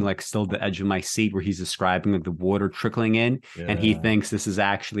remember being like still at the edge of my seat where he's describing like the water trickling in, and he Yeah. thinks this is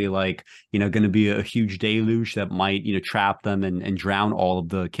actually like going to be a huge deluge that might trap them and drown all of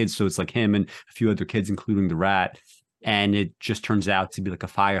the kids. So it's like him and a few other kids, including the Rat, and it just turns out to be like a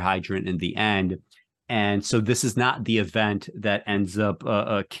fire hydrant in the end. And so this is not the event that ends up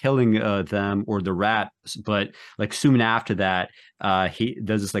killing them or the Rats, but like soon after that, he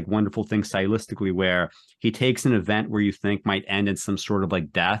does this like wonderful thing stylistically where he takes an event where you think might end in some sort of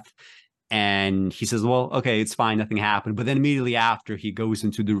like death, and he says, well, okay, it's fine, nothing happened. But then immediately after, he goes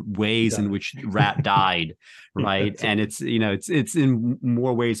into the ways in which Rat died, right? That's And it's it's in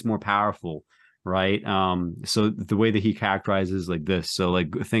more ways more powerful, right? So the way that he characterizes like this, so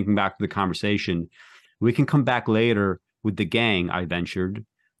like thinking back to the conversation, we can come back later with the gang, I ventured.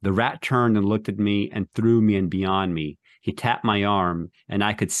 The Rat turned and looked at me and through me and beyond me. He tapped my arm, and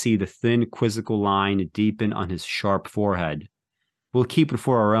I could see the thin, quizzical line deepen on his sharp forehead. We'll keep it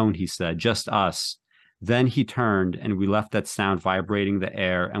for our own, he said, just us. Then he turned, and we left that sound vibrating the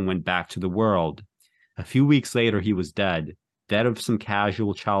air and went back to the world. A few weeks later, he was dead, dead of some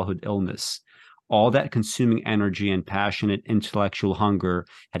casual childhood illness. All that consuming energy and passionate intellectual hunger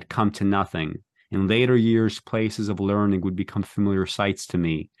had come to nothing. In later years, places of learning would become familiar sights to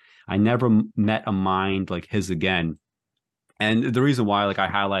me. I never met a mind like his again. And the reason why, like, I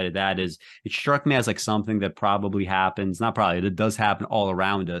highlighted that is it struck me as like something that probably happens, not probably, it does happen all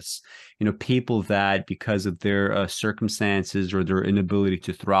around us. People that because of their circumstances or their inability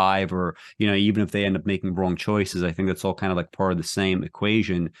to thrive, or, even if they end up making wrong choices, I think that's all kind of like part of the same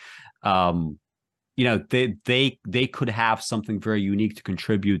equation. Um, they could have something very unique to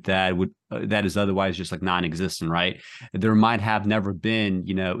contribute that would that is otherwise just like non-existent, right? There might have never been,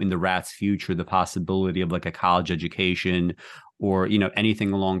 in the Rat's future, the possibility of like a college education or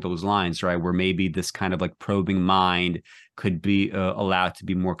anything along those lines, right? Where maybe this kind of like probing mind could be allowed to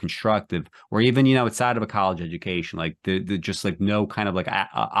be more constructive, or even outside of a college education, like the just like no kind of like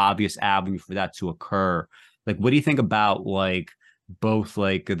obvious avenue for that to occur. Like, what do you think about like both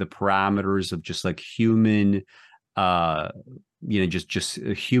like the parameters of just like human uh just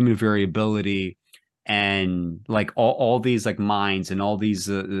human variability, and like all these like minds and all these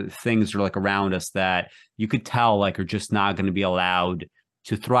things are like around us that you could tell like are just not going to be allowed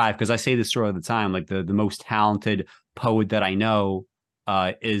to thrive? Because I say this story all the time, like the most talented poet that I know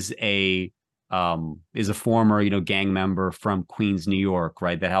is a former gang member from Queens, New York,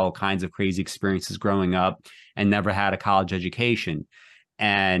 right, that had all kinds of crazy experiences growing up and never had a college education.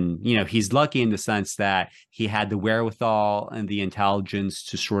 And he's lucky in the sense that he had the wherewithal and the intelligence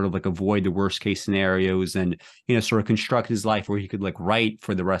to sort of like avoid the worst case scenarios and sort of construct his life where he could like write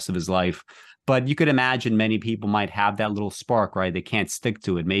for the rest of his life. But you could imagine many people might have that little spark, right? They can't stick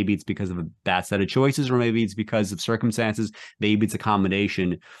to it. Maybe it's because of a bad set of choices, or maybe it's because of circumstances. Maybe it's a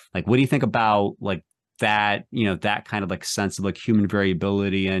combination. Like, what do you think about like that, that kind of like sense of like human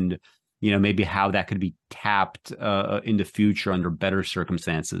variability, and, maybe how that could be tapped in the future under better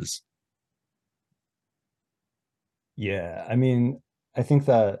circumstances? Yeah, I mean, I think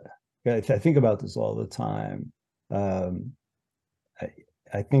that I think about this all the time. Um, I,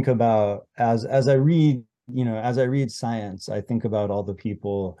 I think about as I read, as I read science, I think about all the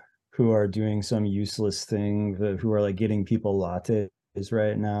people who are doing some useless thing, who are like getting people lattes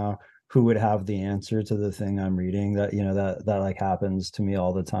right now, who would have the answer to the thing I'm reading. That, that like happens to me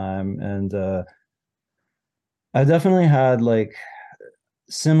all the time. And I definitely had like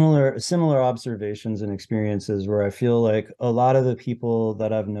similar observations and experiences where I feel like a lot of the people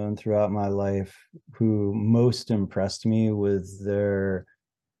that I've known throughout my life who most impressed me with their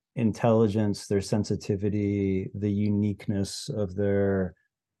intelligence, their sensitivity, the uniqueness of their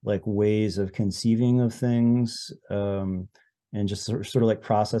like ways of conceiving of things, and just sort of like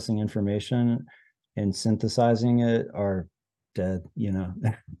processing information and synthesizing it are dead,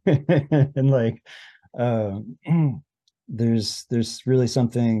 and like um there's really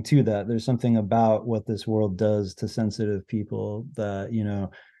something to that. There's something about what this world does to sensitive people that,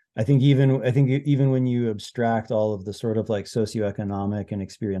 I think even when you abstract all of the sort of like socioeconomic and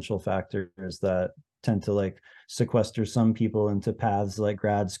experiential factors that tend to like sequester some people into paths like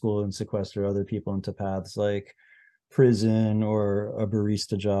grad school and sequester other people into paths like prison or a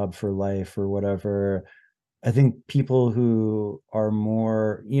barista job for life or whatever. I think people who are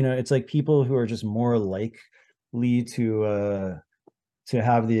more, it's like people who are just more likely to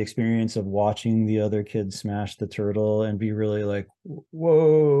have the experience of watching the other kid smash the turtle and be really like,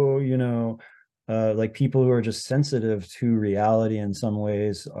 whoa, like people who are just sensitive to reality in some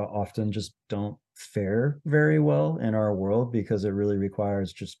ways often just don't fare very well in our world because it really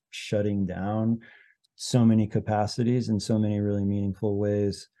requires just shutting down so many capacities in so many really meaningful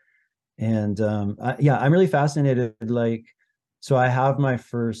ways. And yeah, I'm really fascinated. Like, so I have my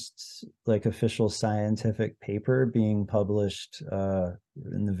first like official scientific paper being published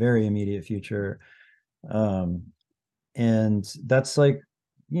in the very immediate future. Um, and that's like,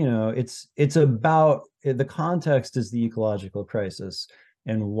 it's about the context is the ecological crisis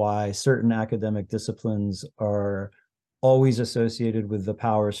and why certain academic disciplines are always associated with the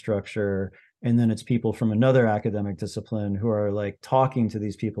power structure, and then it's people from another academic discipline who are like talking to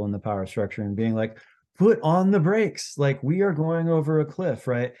these people in the power structure and being like, put on the brakes, like we are going over a cliff,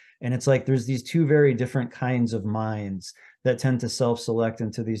 right? And it's like there's these two very different kinds of minds that tend to self-select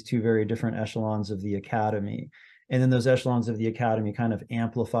into these two very different echelons of the academy, and then those echelons of the academy kind of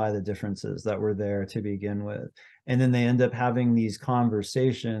amplify the differences that were there to begin with, and then they end up having these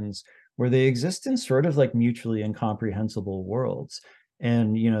conversations where they exist in sort of like mutually incomprehensible worlds.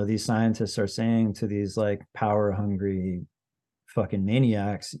 And these scientists are saying to these like power hungry fucking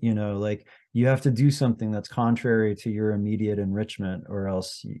maniacs, like you have to do something that's contrary to your immediate enrichment, or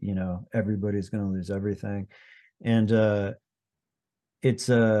else everybody's going to lose everything. And it's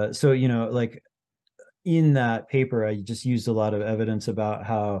so like in that paper, I just used a lot of evidence about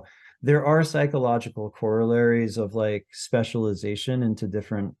how there are psychological corollaries of like specialization into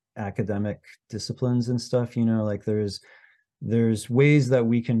different academic disciplines and stuff. Like there's ways that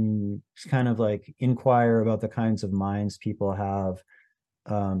we can kind of like inquire about the kinds of minds people have,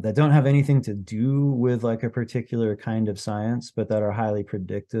 that don't have anything to do with like a particular kind of science, but that are highly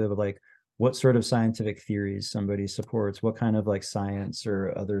predictive of like what sort of scientific theories somebody supports, what kind of like science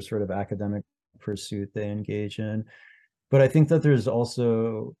or other sort of academic pursuit they engage in. But I think that there's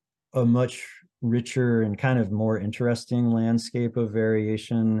also a much richer and kind of more interesting landscape of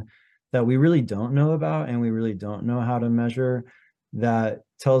variation that we really don't know about and we really don't know how to measure, that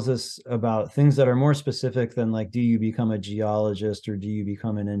tells us about things that are more specific than like, do you become a geologist or do you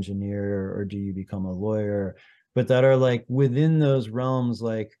become an engineer or do you become a lawyer, but that are like within those realms,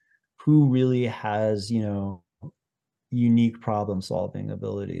 like who really has, unique problem solving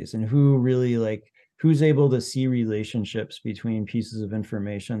abilities, and who really like who's able to see relationships between pieces of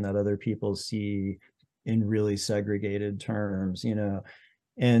information that other people see in really segregated terms,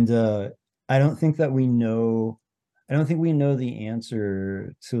 and I don't think that we know, I don't think we know the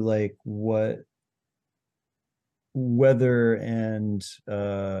answer to like what, whether, and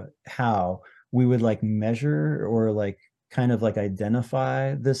how we would like measure or like kind of like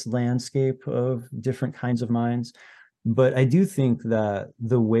identify this landscape of different kinds of minds. But I do think that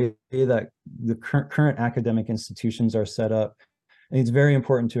the way that the current academic institutions are set up, I think it's very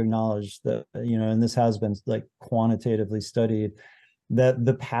important to acknowledge that, and this has been like quantitatively studied, that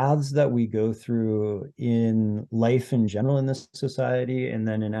the paths that we go through in life in general in this society, and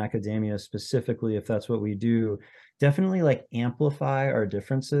then in academia specifically, if that's what we do, definitely like amplify our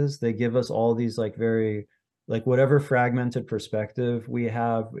differences. They give us all these like very, like whatever fragmented perspective we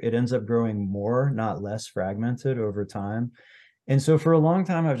have, it ends up growing more, not less fragmented over time. And so for a long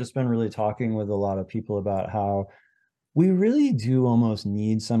time, I've just been really talking with a lot of people about how we really do almost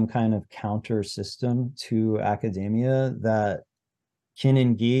need some kind of counter system to academia that can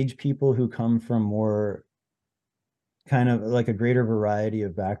engage people who come from more kind of like a greater variety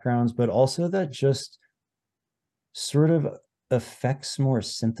of backgrounds, but also that just sort of affects more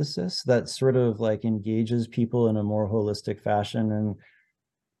synthesis, that sort of like engages people in a more holistic fashion and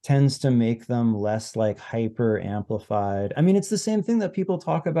tends to make them less like hyper amplified. I mean, it's the same thing that people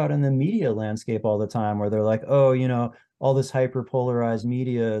talk about in the media landscape all the time, where they're like, oh, all this hyper polarized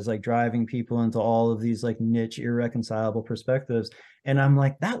media is like driving people into all of these like niche, irreconcilable perspectives. And I'm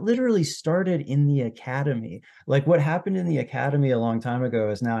like, that literally started in the academy. Like what happened in the academy a long time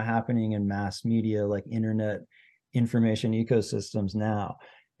ago is now happening in mass media, like internet information ecosystems now.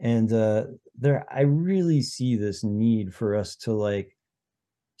 And I really see this need for us to like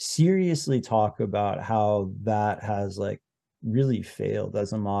seriously talk about how that has like really failed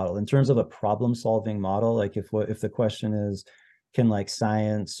as a model in terms of a problem solving model. Like if the question is, can like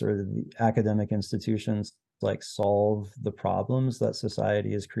science or the academic institutions like solve the problems that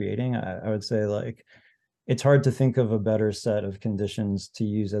society is creating, I would say like it's hard to think of a better set of conditions to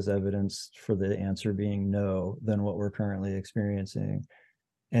use as evidence for the answer being no than what we're currently experiencing.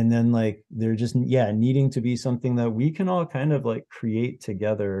 And then like they're just, yeah, needing to be something that we can all kind of like create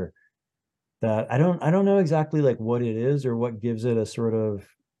together, that I don't know exactly like what it is or what gives it a sort of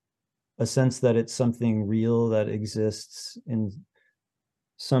a sense that it's something real that exists in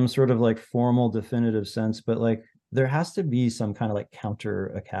some sort of like formal definitive sense, but like there has to be some kind of like counter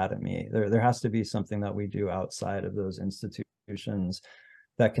academy. There has to be something that we do outside of those institutions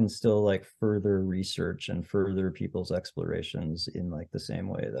that can still like further research and further people's explorations in like the same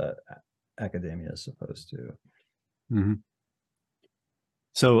way that academia is supposed to. Mhm.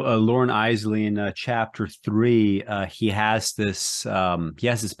 So Loren Eiseley in chapter 3, he has this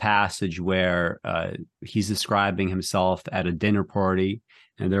passage where he's describing himself at a dinner party,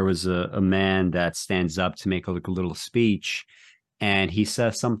 and there was a man that stands up to make like a little speech, and he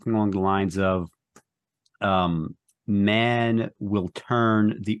says something along the lines of, man will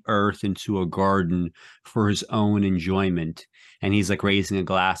turn the earth into a garden for his own enjoyment. And he's like raising a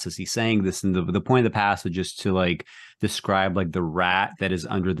glass as he's saying this. And the point of the passage is to like describe like the rat that is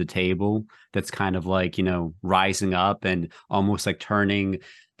under the table, that's kind of like, rising up and almost like turning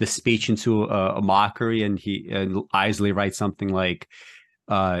the speech into a mockery. And Isley writes something like,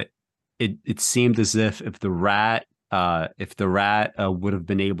 uh, it seemed as if the rat would have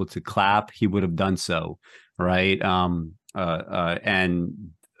been able to clap, he would have done so, right? And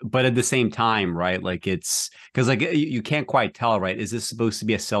but at the same time, right? Like it's because like you can't quite tell, right? Is this supposed to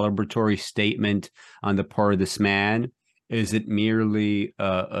be a celebratory statement on the part of this man? Is it merely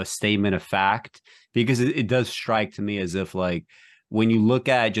a statement of fact? Because it does strike to me as if like when you look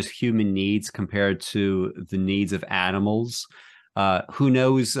at just human needs compared to the needs of animals, who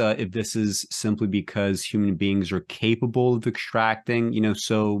knows if this is simply because human beings are capable of extracting,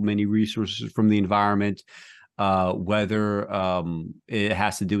 so many resources from the environment, whether it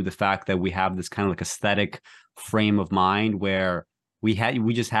has to do with the fact that we have this kind of like aesthetic frame of mind where we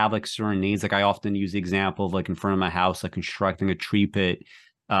just have like certain needs. Like I often use the example of like in front of my house, like constructing a tree pit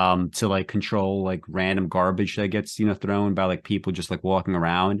to like control like random garbage that gets, thrown by like people just like walking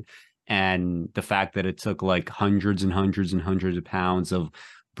around. And the fact that it took like hundreds and hundreds and hundreds of pounds of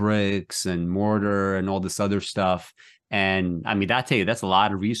bricks and mortar and all this other stuff. And I mean, that's a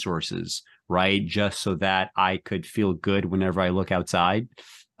lot of resources, right? Just so that I could feel good whenever I look outside.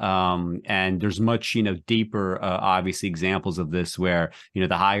 And there's much, deeper, obviously examples of this where,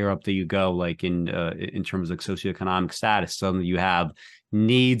 the higher up that you go, like in terms of socioeconomic status, suddenly you have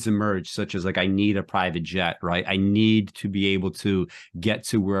needs emerge, such as like, I need a private jet, right? I need to be able to get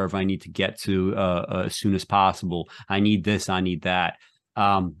to wherever I need to get to as soon as possible. I need this, I need that.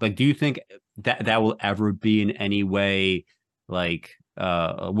 Like, do you think that will ever be in any way like,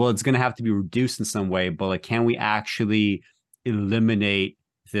 well, it's going to have to be reduced in some way, but like, can we actually eliminate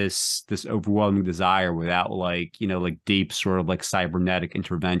this overwhelming desire without like, like deep sort of like cybernetic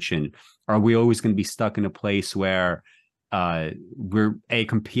intervention? Are we always going to be stuck in a place where we're A,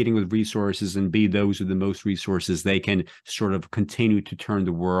 competing with resources, and B, those with the most resources, they can sort of continue to turn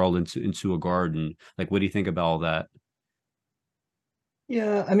the world into a garden? Like, what do you think about all that?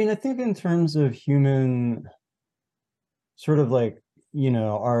 Yeah, I mean, I think in terms of human sort of like,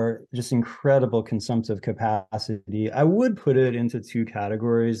 our just incredible consumptive capacity, I would put it into two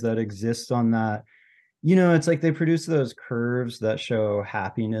categories that exist on that. It's like they produce those curves that show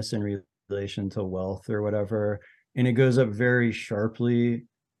happiness in relation to wealth or whatever, and it goes up very sharply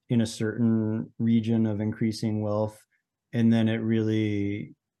in a certain region of increasing wealth, and then it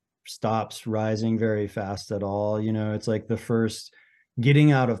really stops rising very fast at all. It's like the first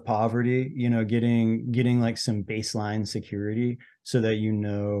getting out of poverty, getting like some baseline security so that you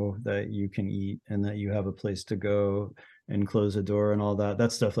know that you can eat and that you have a place to go and close a door and all that.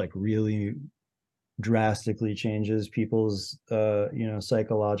 That stuff like really drastically changes people's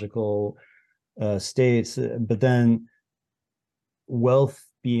psychological states. But then wealth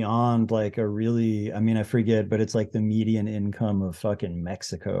beyond like a really, I mean, I forget, but it's like the median income of fucking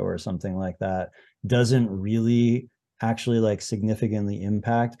Mexico or something like that, doesn't really actually like significantly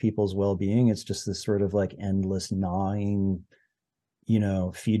impact people's well-being. It's just this sort of like endless gnawing,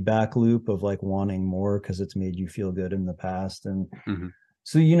 feedback loop of like wanting more because it's made you feel good in the past. And Mm-hmm.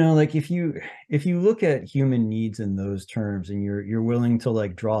 so, like if you look at human needs in those terms and you're willing to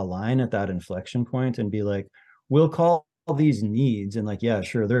like draw a line at that inflection point and be like, we'll call these needs, and like, yeah,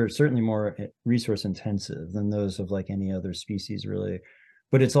 sure, they're certainly more resource intensive than those of like any other species, really.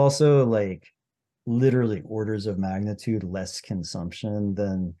 But it's also like literally orders of magnitude less consumption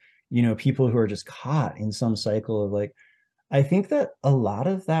than, people who are just caught in some cycle of like, I think that a lot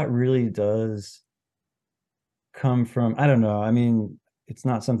of that really does come from, I don't know. I mean, it's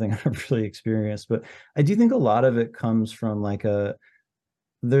not something I've really experienced, but I do think a lot of it comes from like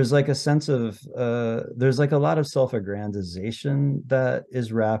there's like a sense of there's like a lot of self-aggrandization that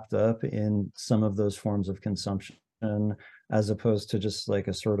is wrapped up in some of those forms of consumption, as opposed to just like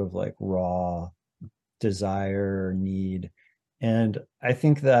a sort of like raw desire or need. And I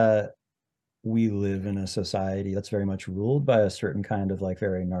think that we live in a society that's very much ruled by a certain kind of like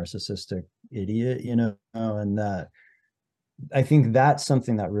very narcissistic idiot, and that I think that's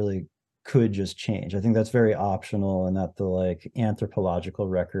something that really could just change. I think that's very optional, and that the like anthropological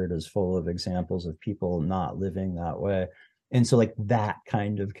record is full of examples of people not living that way. And so like that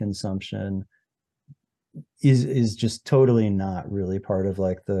kind of consumption is just totally not really part of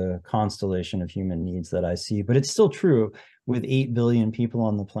like the constellation of human needs that I see. But it's still true with 8 billion people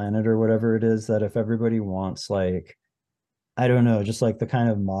on the planet or whatever it is, that if everybody wants like, I don't know, just like the kind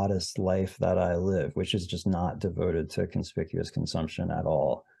of modest life that I live, which is just not devoted to conspicuous consumption at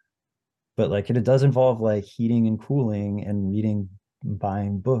all. But like it does involve like heating and cooling and reading,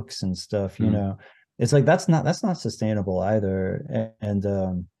 buying books and stuff, It's like that's not sustainable either.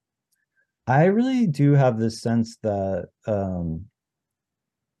 And I really do have this sense that I'm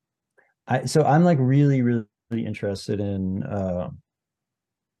like really, really interested in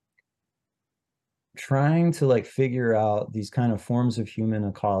trying to like figure out these kind of forms of human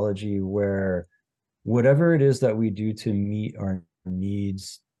ecology where whatever it is that we do to meet our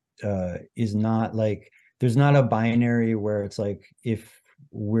needs is not like, there's not a binary where it's like if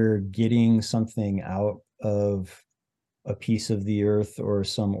we're getting something out of a piece of the earth or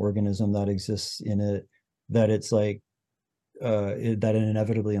some organism that exists in it, that it's like that it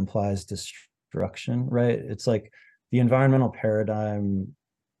inevitably implies destruction, right? It's like the environmental paradigm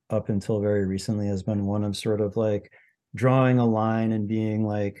up until very recently has been one of sort of like drawing a line and being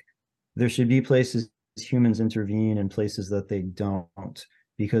like, there should be places humans intervene and places that they don't,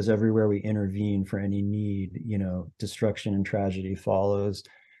 because everywhere we intervene for any need, destruction and tragedy follows.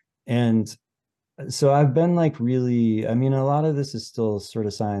 And so I've been like really, I mean, a lot of this is still sort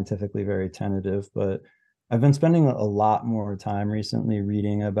of scientifically very tentative, but I've been spending a lot more time recently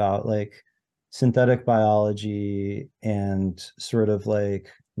reading about like synthetic biology and sort of like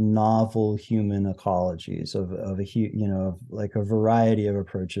novel human ecologies of like a variety of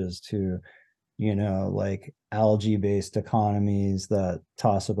approaches to, like algae-based economies that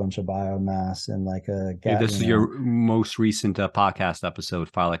toss a bunch of biomass and like a Yeah, gat, this is your most recent podcast episode,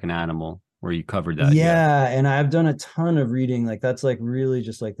 File Like an Animal, where you covered that. Yeah. Yeah, and I've done a ton of reading. Like that's like really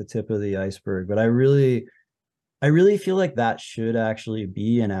just like the tip of the iceberg. But I really feel like that should actually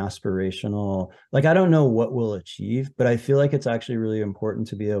be an aspirational, like I don't know what we'll achieve, but I feel like it's actually really important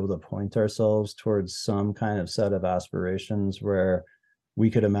to be able to point ourselves towards some kind of set of aspirations where we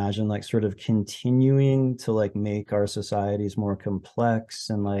could imagine like sort of continuing to like make our societies more complex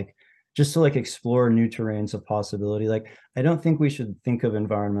and like just to like explore new terrains of possibility. Like I don't think we should think of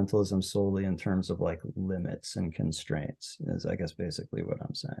environmentalism solely in terms of like limits and constraints, is I guess basically what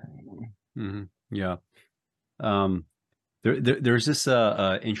I'm saying. Mm-hmm. Yeah. Um, there's this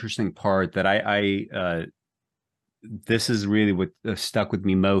interesting part that this is really what stuck with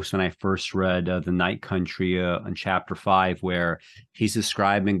me most when I first read The Night Country in chapter 5, where he's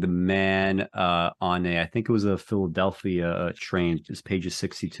describing the man on I think it was a Philadelphia train, just pages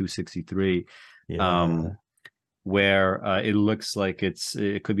 62, 63, Yeah. where it looks like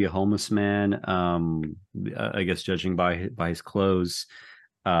it could be a homeless man, I guess judging by his clothes,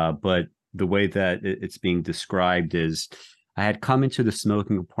 but the way that it's being described is, I had come into the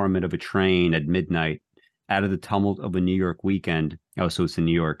smoking compartment of a train at midnight out of the tumult of a New York weekend. Oh, so it's in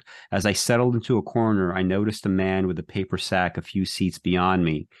New York. As I settled into a corner, I noticed a man with a paper sack a few seats beyond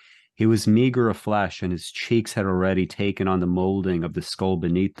me. He was meager of flesh, and his cheeks had already taken on the molding of the skull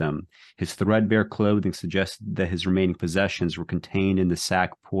beneath them. His threadbare clothing suggested that his remaining possessions were contained in the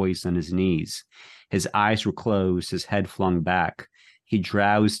sack poised on his knees. His eyes were closed, his head flung back. He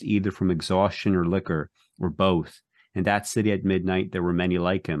drowsed either from exhaustion or liquor, or both. In that city at midnight, there were many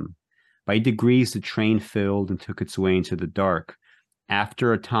like him. By degrees, the train filled and took its way into the dark.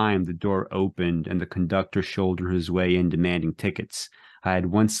 After a time, the door opened and the conductor shouldered his way in, demanding tickets. I had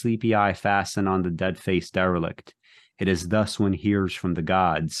one sleepy eye fastened on the dead-faced derelict. It is thus one hears from the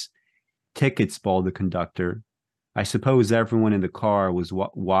gods. Tickets, bawled the conductor. I suppose everyone in the car was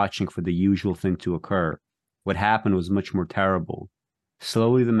watching for the usual thing to occur. What happened was much more terrible.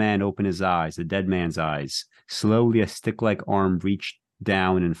 Slowly, the man opened his eyes, the dead man's eyes. Slowly, a stick-like arm reached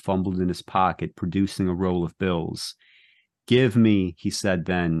down and fumbled in his pocket, producing a roll of bills. Give me, he said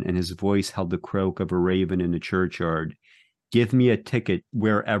then, and his voice held the croak of a raven in a churchyard. Give me a ticket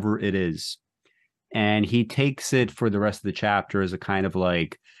wherever it is. And he takes it for the rest of the chapter as a kind of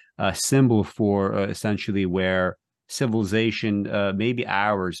like a symbol for essentially where civilization, maybe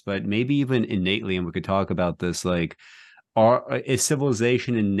ours, but maybe even innately, and we could talk about this, like, is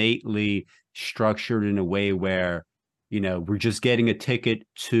civilization innately structured in a way where, we're just getting a ticket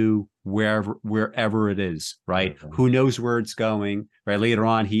to wherever it is, right? Okay. Who knows where it's going, right? Later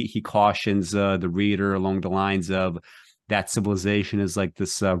on, he cautions the reader along the lines of that civilization is like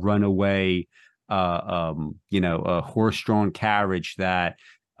this runaway, a horse-drawn carriage that,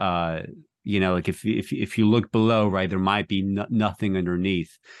 like if you look below, right, there might be nothing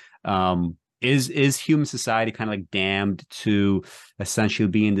underneath. Is human society kind of like damned to essentially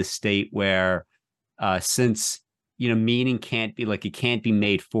be in this state where, since meaning can't be like, it can't be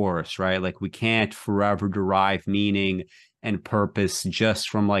made for us, right? Like we can't forever derive meaning and purpose just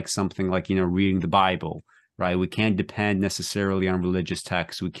from like something like reading the Bible, right? We can't depend necessarily on religious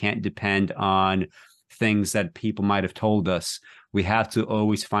texts. We can't depend on things that people might have told us. We have to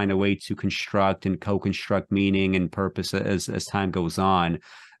always find a way to construct and co-construct meaning and purpose as time goes on.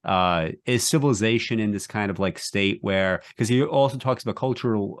 Is civilization in this kind of like state where, because he also talks about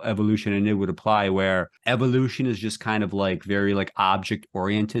cultural evolution, and it would apply where evolution is just kind of like very like object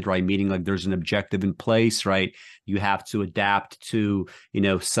oriented, right? Meaning like there's an objective in place, right? You have to adapt to,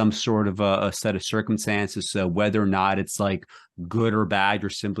 some sort of a set of circumstances. So whether or not it's like good or bad, you're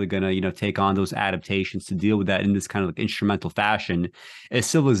simply going to, take on those adaptations to deal with that in this kind of like instrumental fashion. Is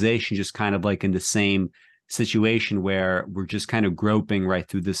civilization just kind of like in the same situation where we're just kind of groping right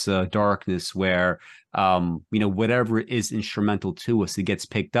through this darkness where, whatever is instrumental to us, it gets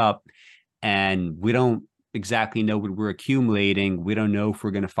picked up and we don't exactly know what we're accumulating. We don't know if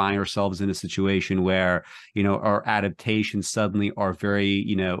we're going to find ourselves in a situation where, our adaptations suddenly are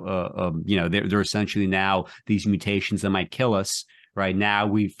very, they're essentially now these mutations that might kill us. Right now,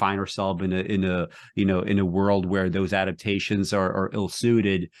 we find ourselves in a world where those adaptations are ill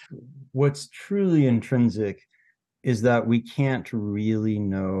suited. What's truly intrinsic is that we can't really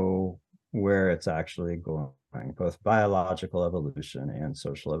know where it's actually going, both biological evolution and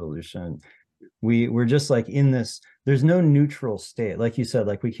social evolution. We're just like in this, there's no neutral state. Like you said,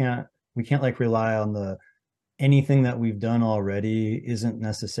 like we can't like rely on anything that we've done already isn't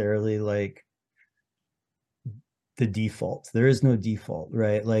necessarily like the default. There is no default,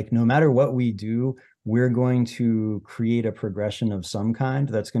 right? Like no matter what we do, we're going to create a progression of some kind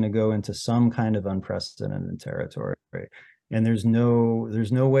that's going to go into some kind of unprecedented territory, right? And there's no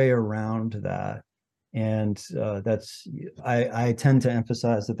way around that. And I tend to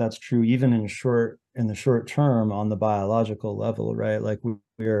emphasize that that's true even in the short term on the biological level, right? Like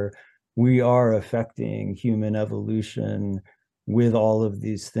we are affecting human evolution with all of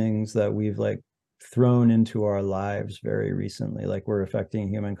these things that we've like thrown into our lives very recently. Like we're affecting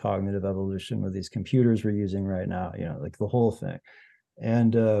human cognitive evolution with these computers we're using right now, like the whole thing.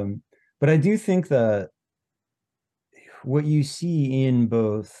 And but I do think that what you see in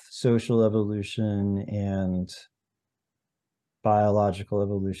both social evolution and biological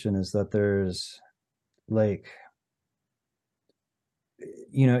evolution is that there's like,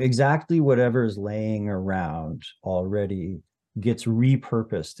 exactly whatever is laying around already gets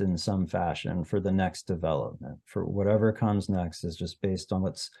repurposed in some fashion for the next development. For whatever comes next is just based on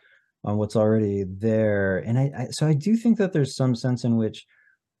what's already there. And so I do think that there's some sense in which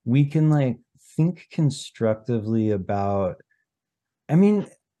we can like think constructively about, I mean,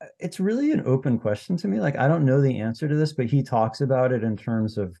 it's really an open question to me. Like, I don't know the answer to this, but he talks about it in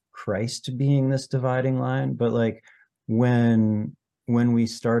terms of Christ being this dividing line. But like when we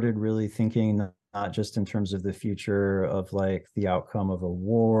started really thinking not just in terms of the future of like the outcome of a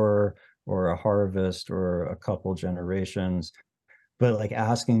war or a harvest or a couple generations, but like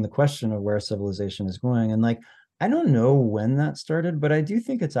asking the question of where civilization is going. And like, I don't know when that started, but I do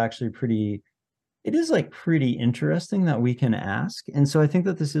think it's actually pretty, it is like pretty interesting that we can ask. And so I think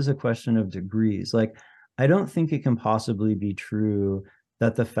that this is a question of degrees. Like, I don't think it can possibly be true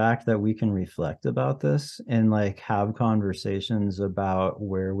that the fact that we can reflect about this and like have conversations about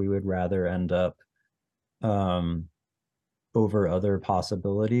where we would rather end up um over other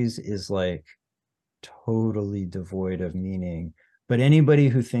possibilities is like totally devoid of meaning. But anybody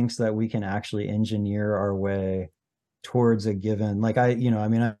who thinks that we can actually engineer our way towards a given, like I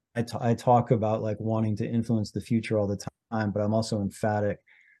mean, I talk about like wanting to influence the future all the time, but I'm also emphatic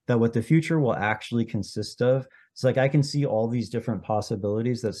that what the future will actually consist of, it's like I can see all these different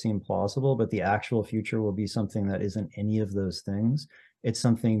possibilities that seem plausible, but the actual future will be something that isn't any of those things. It's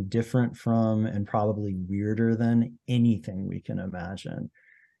something different from and probably weirder than anything we can imagine.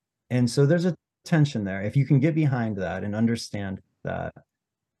 And so there's a tension there. If you can get behind that and understand that,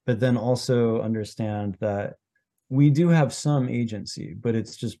 but then also understand that we do have some agency, but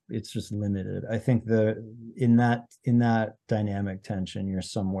it's just limited. I think in that dynamic tension, you're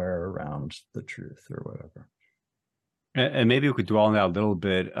somewhere around the truth or whatever. And maybe we could dwell on that a little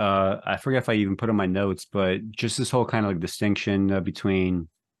bit. I forget if I even put in my notes, but just this whole kind of like distinction between,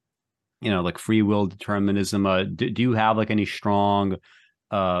 like free will determinism. Do you have like any strong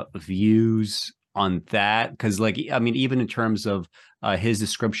views on that? Because like, I mean, even in terms of his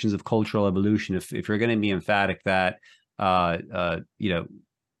descriptions of cultural evolution, if you're going to be emphatic that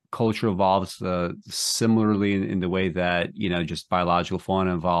culture evolves similarly in the way that just biological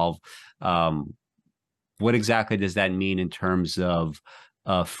fauna evolve, um, what exactly does that mean in terms of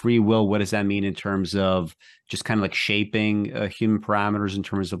free will? What does that mean in terms of just kind of like shaping human parameters in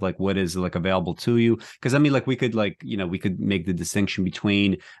terms of like what is like available to you? Because I mean, like we could make the distinction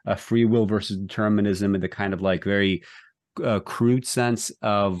between free will versus determinism in the kind of like very crude sense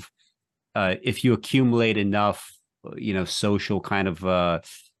of if you accumulate enough, social kind of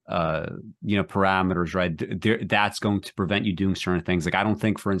parameters, right? That's going to prevent you doing certain things. Like I don't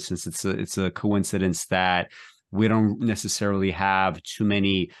think, for instance, it's a coincidence that we don't necessarily have too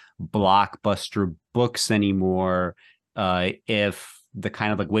many blockbuster books anymore. If the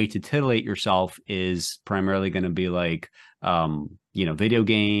kind of like way to titillate yourself is primarily going to be like video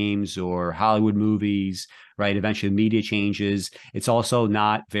games or Hollywood movies, right? Eventually media changes. It's also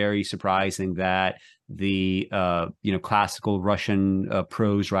not very surprising that the classical Russian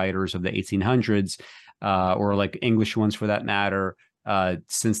prose writers of the 1800s or like English ones for that matter,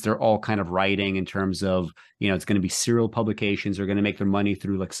 since they're all kind of writing in terms of it's going to be serial publications, they're going to make their money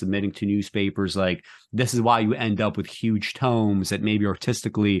through like submitting to newspapers. Like this is why you end up with huge tomes that maybe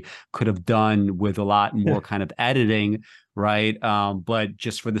artistically could have done with a lot more kind of editing, right? But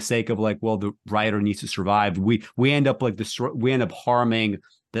just for the sake of like, well, the writer needs to survive, we end up like we end up harming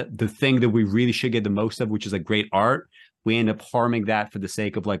the thing that we really should get the most of, which is like great art. We end up harming that for the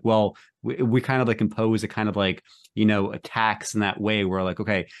sake of like, well, we kind of like impose a kind of like a tax in that way where like,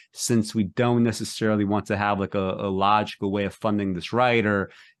 okay, since we don't necessarily want to have like a logical way of funding this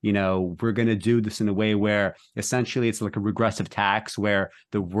writer, we're going to do this in a way where essentially it's like a regressive tax where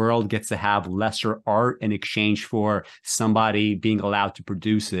the world gets to have lesser art in exchange for somebody being allowed to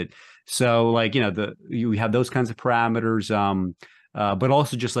produce it. So like you have those kinds of parameters. But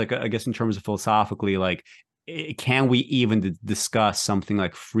also just like I guess in terms of philosophically, like can we even discuss something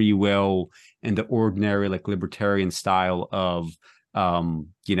like free will in the ordinary like libertarian style of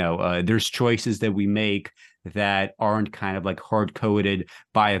there's choices that we make that aren't kind of like hard coded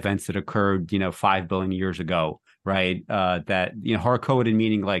by events that occurred 5 billion years ago, right? That hard coded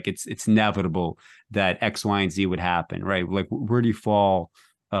meaning like it's inevitable that X, Y, and Z would happen, right? Like where do you fall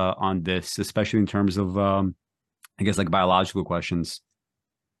on this, especially in terms of I guess like biological questions?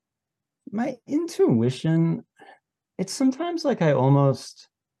 My intuition, it's sometimes like I almost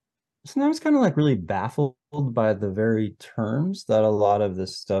sometimes kind of like really baffled by the very terms that a lot of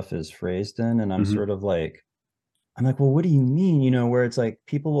this stuff is phrased in. And I'm Mm-hmm. sort of like, I'm like, well, what do you mean? Where it's like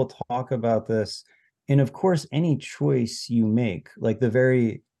people will talk about this. And of course, any choice you make, like the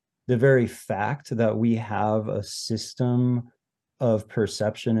very fact that we have a system of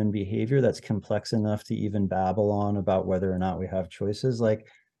perception and behavior that's complex enough to even babble on about whether or not we have choices, like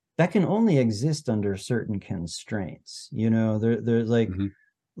that can only exist under certain constraints. There's Mm-hmm.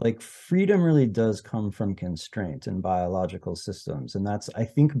 like freedom really does come from constraint in biological systems. And that's, I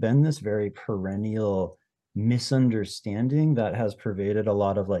think, been this very perennial misunderstanding that has pervaded a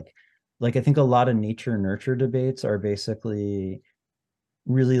lot of like I think a lot of nature nurture debates are basically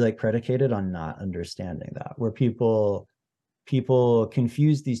really like predicated on not understanding that, where people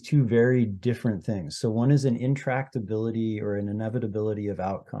confuse these two very different things. So one is an intractability or an inevitability of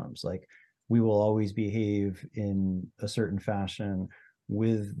outcomes, like we will always behave in a certain fashion,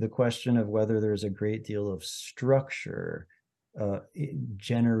 with the question of whether there's a great deal of structure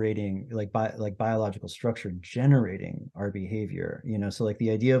generating, like biological structure generating our behavior. So like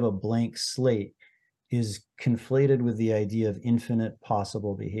the idea of a blank slate is conflated with the idea of infinite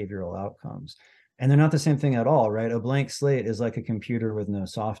possible behavioral outcomes. And they're not the same thing at all, right? A blank slate is like a computer with no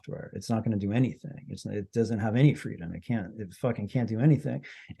software. It's not going to do anything. It doesn't have any freedom. It fucking can't do anything.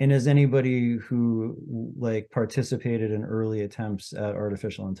 And as anybody who like participated in early attempts at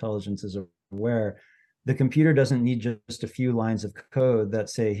artificial intelligence is aware, the computer doesn't need just a few lines of code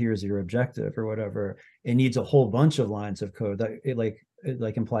that say, here's your objective or whatever. It needs a whole bunch of lines of code that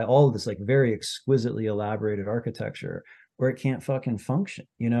it imply all of this like very exquisitely elaborated architecture, or it can't fucking function,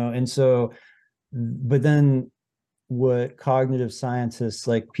 And so, but then what cognitive scientists,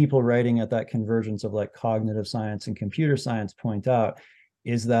 like people writing at that convergence of like cognitive science and computer science, point out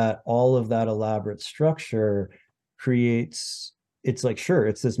is that all of that elaborate structure creates, it's like, sure,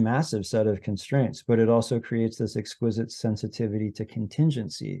 it's this massive set of constraints, but it also creates this exquisite sensitivity to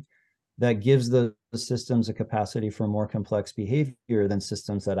contingency that gives the systems a capacity for more complex behavior than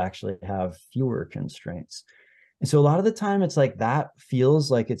systems that actually have fewer constraints. And so a lot of the time it's like that feels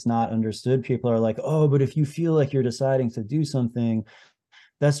like it's not understood. People are like, oh, but if you feel like you're deciding to do something,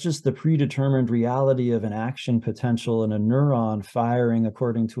 that's just the predetermined reality of an action potential and a neuron firing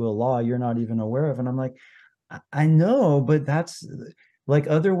according to a law you're not even aware of. And I'm like, I know, but that's like,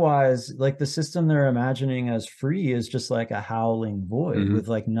 otherwise, like the system they're imagining as free is just like a howling void with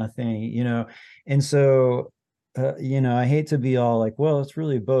like nothing. And so, I hate to be all like, well, it's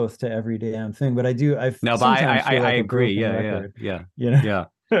really both to every damn thing, but I No, but sometimes feel I like a agree. broken Yeah, yeah, record, yeah, you know?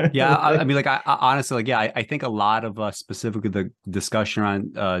 yeah. Yeah, I mean, like, I honestly, like, yeah, I think a lot of specifically the discussion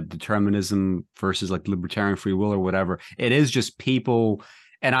around determinism versus like libertarian free will or whatever, it is just people,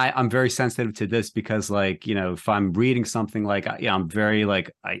 and I'm very sensitive to this because, like, if I'm reading something like, yeah, I'm very like,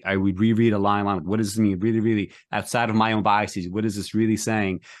 I would reread a line, like, what does this mean? Really, really outside of my own biases, what is this really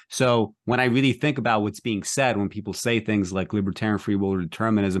saying? So when I really think about what's being said, when people say things like libertarian free will or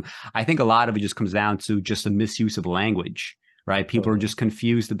determinism, I think a lot of it just comes down to just a misuse of language, right? People are Totally. just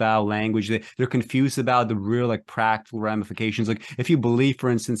confused about language. They're confused about the real like practical ramifications. Like if you believe, for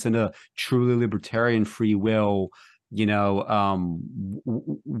instance, in a truly libertarian free will, like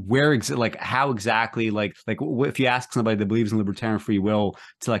how exactly, like if you ask somebody that believes in libertarian free will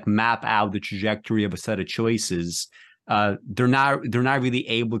to like map out the trajectory of a set of choices, they're not really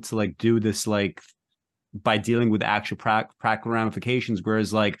able to like do this like by dealing with actual practical ramifications.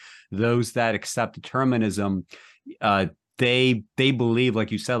 Whereas like those that accept determinism, uh, they believe,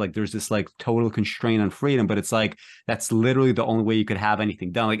 like you said, like there's this like total constraint on freedom, but it's like that's literally the only way you could have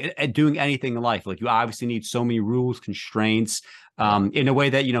anything done. Like doing anything in life, like you obviously need so many rules, constraints, Yeah. in a way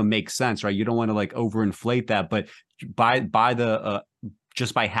that makes sense, right? You don't want to like overinflate that, but by the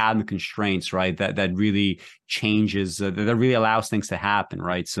just by having the constraints, right? That really changes, that really allows things to happen,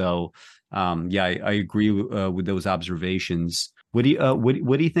 right? So yeah, I agree with those observations. What do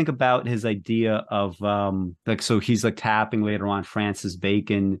you think about his idea of like, so he's like tapping later on Francis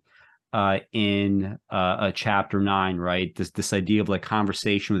Bacon in chapter 9, right? This idea of like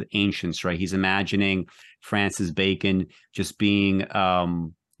conversation with ancients, right? He's imagining Francis Bacon just being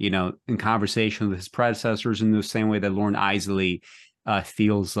in conversation with his predecessors in the same way that Loren Eiseley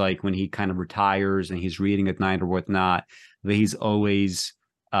feels like when he kind of retires and he's reading at night or whatnot, that he's always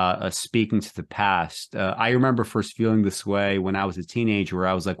speaking to the past. I remember first feeling this way when I was a teenager, where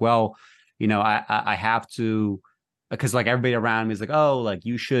I was like, well, I have to, because like everybody around me is like, oh, like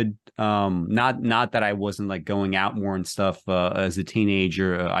you should, not that I wasn't like going out more and stuff as a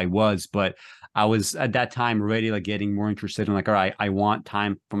teenager, I was, but I was at that time already like getting more interested in like, all right, I want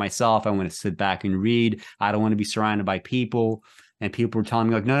time for myself. I want to sit back and read. I don't want to be surrounded by people. And people were telling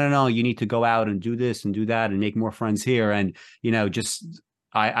me like, no, no, no, you need to go out and do this and do that and make more friends here. And, just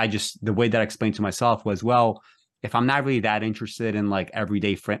I just, the way that I explained to myself was, well, if I'm not really that interested in like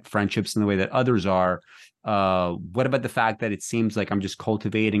everyday friendships in the way that others are, what about the fact that it seems like I'm just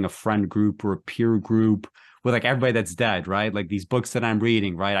cultivating a friend group or a peer group with like everybody that's dead, right? Like these books that I'm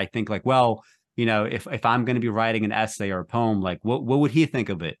reading, right? I think like, well, if I'm going to be writing an essay or a poem, like what would he think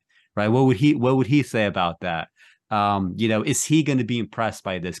of it, right? What would he say about that? Is he going to be impressed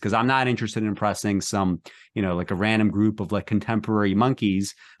by this? Because I'm not interested in impressing some, like a random group of like contemporary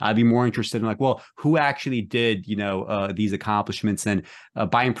monkeys. I'd be more interested in like, well, who actually did, these accomplishments? And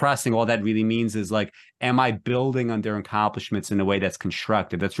by impressing, all that really means is like, am I building on their accomplishments in a way that's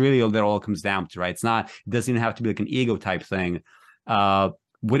constructive? That's really all that all comes down to, right? It doesn't even have to be like an ego type thing.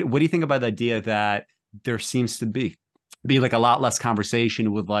 What do you think about the idea that there seems to be like a lot less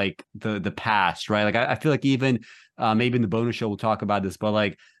conversation with like the past, right? Like I feel like even maybe in the bonus show we'll talk about this, but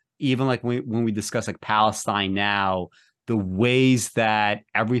like even like when we discuss like Palestine now, the ways that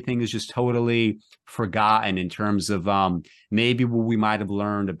everything is just totally forgotten in terms of maybe what we might have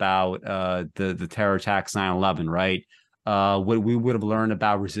learned about the terror attacks 9/11, right? What we would have learned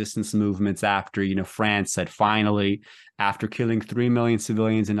about resistance movements after, France said finally, after killing 3 million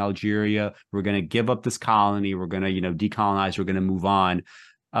civilians in Algeria, we're going to give up this colony. We're going to, decolonize. We're going to move on.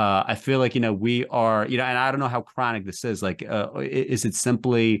 I feel like, we are, and I don't know how chronic this is. Like, is it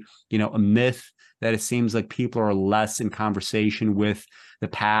simply, a myth that it seems like people are less in conversation with the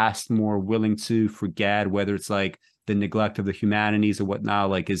past, more willing to forget, whether it's like the neglect of the humanities or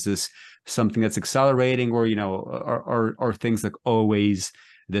whatnot? Like, is this something that's accelerating, or, are things like always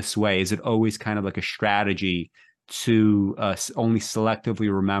this way? Is it always kind of like a strategy to only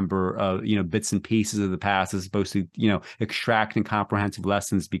selectively remember bits and pieces of the past, as opposed to extracting comprehensive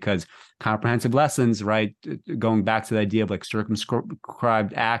lessons? Because comprehensive lessons, right, going back to the idea of like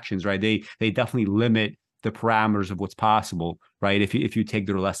circumscribed actions, right, they definitely limit the parameters of what's possible, right, if you take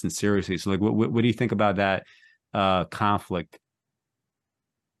their lessons seriously. So like what do you think about that conflict?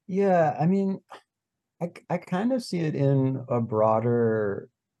 Yeah, I mean, I kind of see it in a broader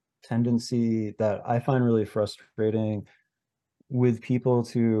tendency that I find really frustrating with people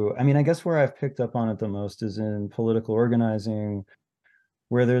to, I mean, I guess where I've picked up on it the most is in political organizing,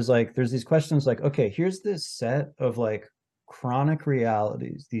 where there's these questions like, okay, here's this set of like chronic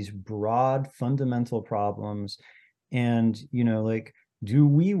realities, these broad fundamental problems, and like,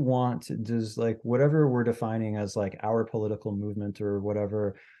 does like whatever we're defining as like our political movement or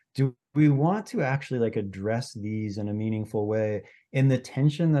whatever, do we want to actually like address these in a meaningful way? And the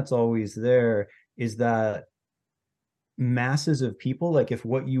tension that's always there is that masses of people, like if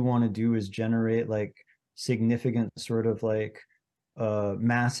what you want to do is generate like significant sort of like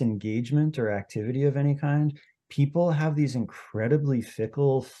mass engagement or activity of any kind, people have these incredibly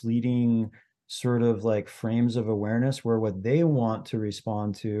fickle, fleeting sort of like frames of awareness where what they want to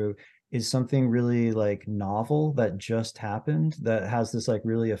respond to is something really like novel that just happened, that has this like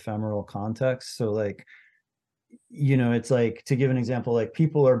really ephemeral context. So like, it's like, to give an example, like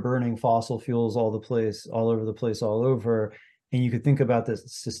people are burning fossil fuels all over the place, all over. And you could think about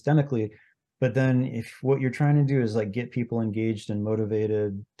this systemically, but then if what you're trying to do is like get people engaged and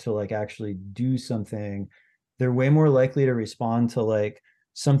motivated to like actually do something, they're way more likely to respond to like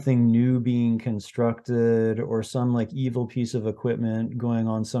something new being constructed, or some like evil piece of equipment going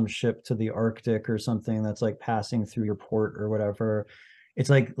on some ship to the Arctic or something that's like passing through your port or whatever. It's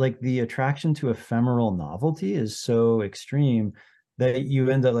like the attraction to ephemeral novelty is so extreme that you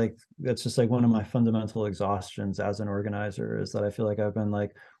end up like, that's just like one of my fundamental exhaustions as an organizer, is that I feel like I've been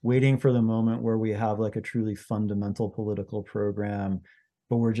like waiting for the moment where we have like a truly fundamental political program,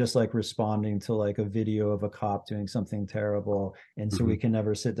 but we're just like responding to like a video of a cop doing something terrible, and so we Mhm. can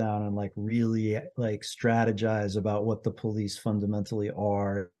never sit down and like really like strategize about what the police fundamentally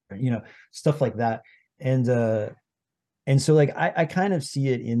are, stuff like that. And so like I kind of see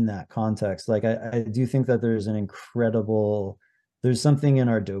it in that context. Like I do think that there's something in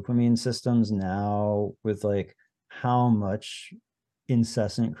our dopamine systems now with like how much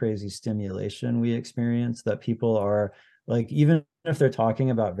incessant crazy stimulation we experience, that people are like, even if they're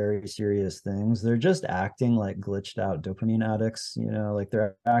talking about very serious things, they're just acting like glitched out dopamine addicts, like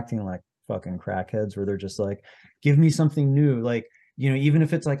they're acting like fucking crackheads, where they're just like, give me something new. Like, even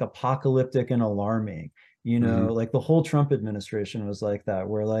if it's like apocalyptic and alarming, Mhm. like the whole Trump administration was like that,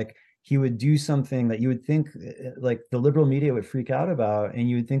 where like he would do something that you would think like the liberal media would freak out about, and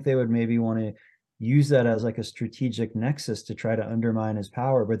you would think they would maybe want to use that as like a strategic nexus to try to undermine his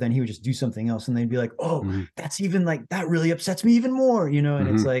power, but then he would just do something else and they'd be like, oh, Mhm. that's even like, that really upsets me even more, and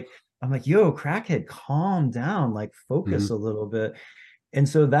it's Mhm. like, I'm like, yo, crackhead, calm down, like focus Mhm. a little bit. And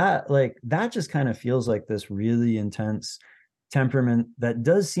so that just kind of feels like this really intense temperament that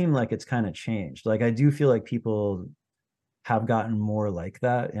does seem like it's kind of changed. Like I do feel like people have gotten more like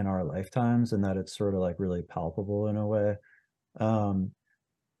that in our lifetimes, and that it's sort of like really palpable in a way. um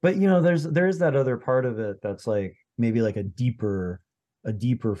but there's that other part of it that's like maybe like a deeper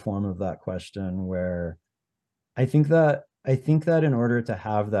form of that question, where I think that I think that in order to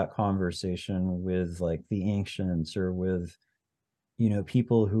have that conversation with like the ancients or with,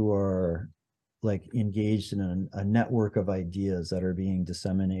 people who are like engaged in a network of ideas that are being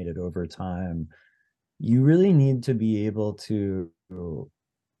disseminated over time, you really need to be able to,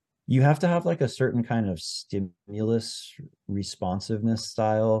 you have to have like a certain kind of stimulus responsiveness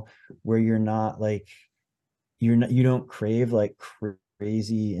style where you don't crave like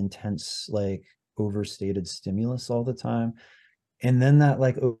crazy intense like overstated stimulus all the time, and then that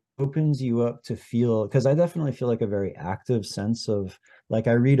like opens you up to feel, because I definitely feel like a very active sense of like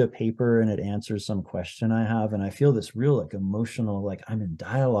I read a paper and it answers some question I have, and I feel this real like emotional, like I'm in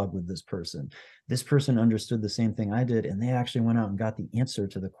dialogue with this person understood the same thing I did, and they actually went out and got the answer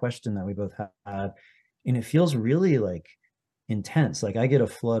to the question that we both had, and it feels really like intense. Like I get a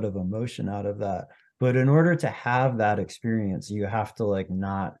flood of emotion out of that. But in order to have that experience, you have to like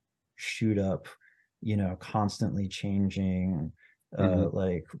not shoot up, constantly changing Hmm.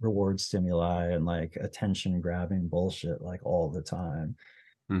 like reward stimuli and like attention grabbing bullshit like all the time.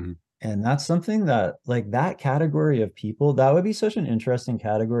 Hmm. And that's something that like that category of people, that would be such an interesting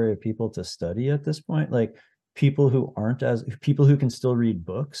category of people to study at this point. Like people who can still read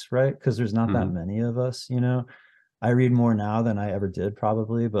books, right? Because there's not that Hmm. many of us. I read more now than I ever did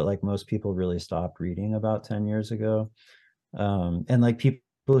probably, but like most people really stopped reading about 10 years ago. And like people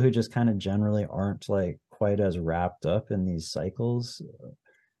who just kind of generally aren't like quite as wrapped up in these cycles.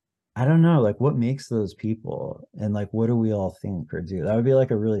 I don't know, like what makes those people and like what do we all think or do? That would be like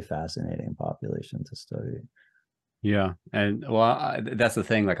a really fascinating population to study. Yeah. And well, that's the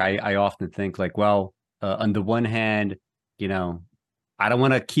thing. Like I often think like, well, on the one hand, you know, I don't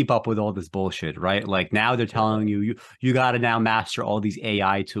want to keep up with all this bullshit, right? Like now they're telling Yeah. you got to now master all these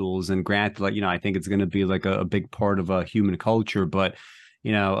AI tools. And granted, like, I think it's going to be like a big part of a human culture, but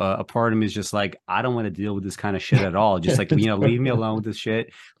a part of me is just like, I don't want to deal with this kind of shit at all. Just like, leave me alone with this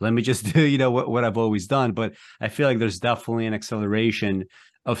shit. Let me just do, what I've always done. But I feel like there's definitely an acceleration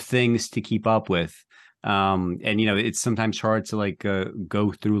of things to keep up with. And it's sometimes hard to like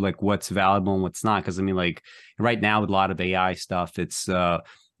go through like what's valuable and what's not, because I mean, like right now with a lot of AI stuff, it's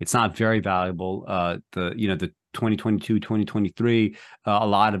not very valuable. The 2022 2023, a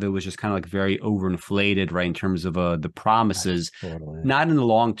lot of it was just kind of like very overinflated, right, in terms of the promises, Totally. not in the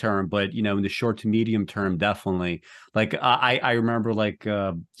long term, but in the short to medium term, definitely. Like I remember like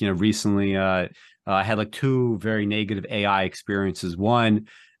recently I had like two very negative AI experiences. One,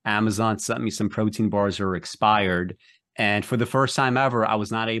 Amazon sent me some protein bars that are expired. And for the first time ever, I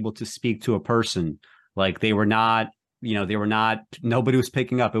was not able to speak to a person. Like nobody was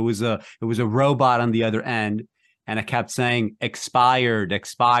picking up. It was a robot on the other end. And I kept saying expired,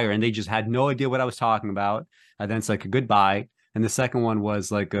 expired. And they just had no idea what I was talking about. And then it's like a goodbye. And the second one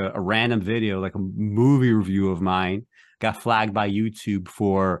was like a random video, like a movie review of mine, got flagged by YouTube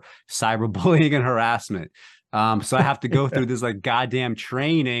for cyberbullying and harassment. So I have to go through this like goddamn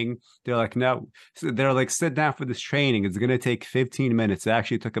training. They're like, no, they're like, sit down for this training. It's gonna take 15 minutes. It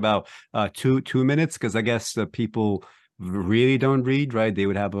actually took about two minutes because I guess people really don't read, right? They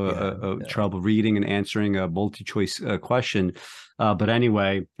would have Yeah, a yeah. trouble reading and answering a multi-choice question. But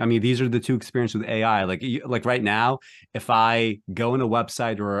anyway, I mean, these are the two experiences with AI. Like right now, if I go on a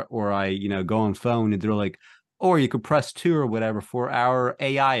website or I go on phone and they're like, or you could press two or whatever for our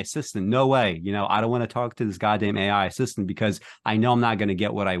AI assistant. No way. I don't want to talk to this goddamn AI assistant because I know I'm not going to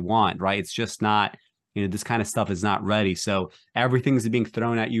get what I want, right? It's just not, this kind of stuff is not ready. So everything's being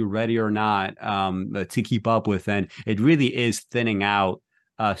thrown at you, ready or not, to keep up with. And it really is thinning out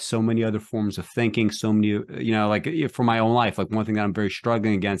so many other forms of thinking, so many, like for my own life, like one thing that I'm very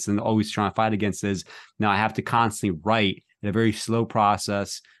struggling against and always trying to fight against is now I have to constantly write in a very slow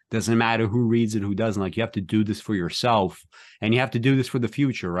process. Doesn't matter who reads it, who doesn't. Like you have to do this for yourself, and you have to do this for the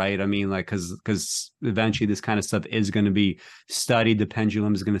future, right? I mean, like because eventually this kind of stuff is going to be studied. The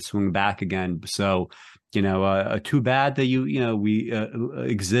pendulum is going to swing back again. So, too bad that we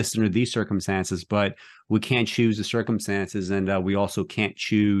exist under these circumstances, but we can't choose the circumstances, and we also can't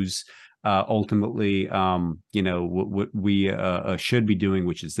choose ultimately what we should be doing,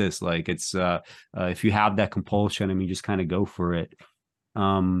 which is this. Like it's if you have that compulsion, I mean, just kind of go for it.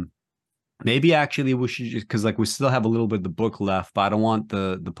 um Maybe actually we should just, because like we still have a little bit of the book left, but I don't want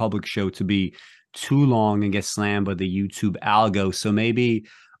the public show to be too long and get slammed by the YouTube algo. So maybe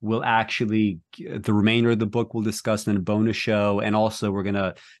we'll actually the remainder of the book we'll discuss in a bonus show, and also we're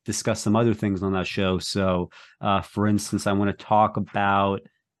gonna discuss some other things on that show. So, for instance, I want to talk about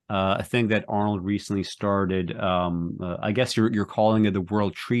a thing that Arnold recently started. I guess you're calling it the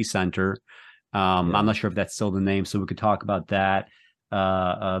World Tree Center. I'm Yeah. not sure if that's still the name, so we could talk about that.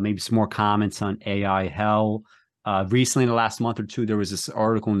 Maybe some more comments on AI hell. Recently, in the last month or two, there was this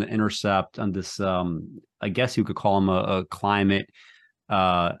article in the Intercept on this, I guess you could call him a climate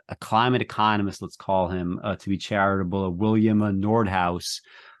economist, let's call him, to be charitable, William Nordhaus,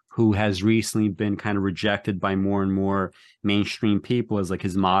 who has recently been kind of rejected by more and more mainstream people as like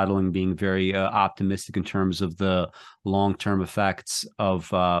his modeling being very optimistic in terms of the long-term effects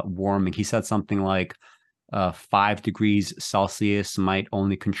of warming. He said something like 5 degrees Celsius might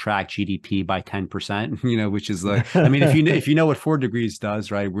only contract GDP by 10%, which is like, I mean, if you know what 4 degrees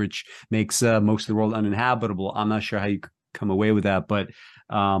does, right, which makes most of the world uninhabitable, I'm not sure how you come away with that, but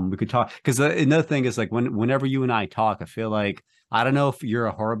we could talk, because another thing is like whenever you and I talk, I feel like, I don't know if you're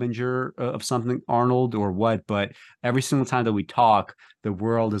a harbinger of something, Arnold, or what, but every single time that we talk, the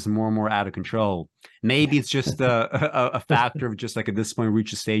world is more and more out of control. Maybe it's just a factor of just like at this point, we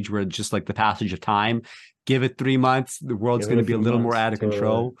reach a stage where it's just like the passage of time. Give it 3 months, the world's going to be a little more out of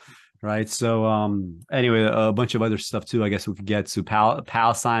control. Right. So anyway, a bunch of other stuff too, I guess we could get to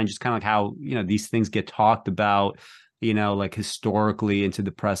Palestine, just kind of like how, these things get talked about, like historically into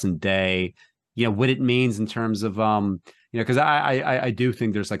the present day, what it means in terms of because I do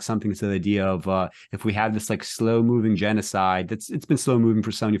think there's like something to the idea of if we have this like slow moving genocide, it's been slow moving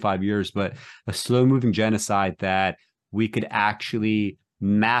for 75 years, but a slow moving genocide that we could actually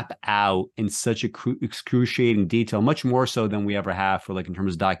map out in such excruciating detail, much more so than we ever have for like in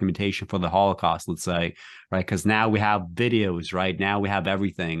terms of documentation for the Holocaust, let's say, right? Because now we have videos, right? Now we have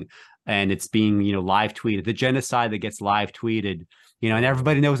everything, and it's being live tweeted. The genocide that gets live tweeted, and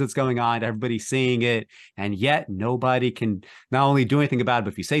everybody knows what's going on, everybody's seeing it, and yet nobody can not only do anything about it,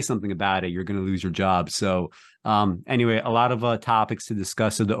 but if you say something about it, you're going to lose your job. So anyway, a lot of topics to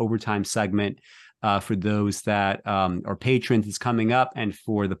discuss. So the overtime segment, for those that are patrons, is coming up, and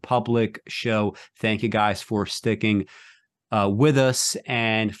for the public show, thank you guys for sticking with us,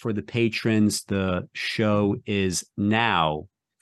 and for the patrons, the show is now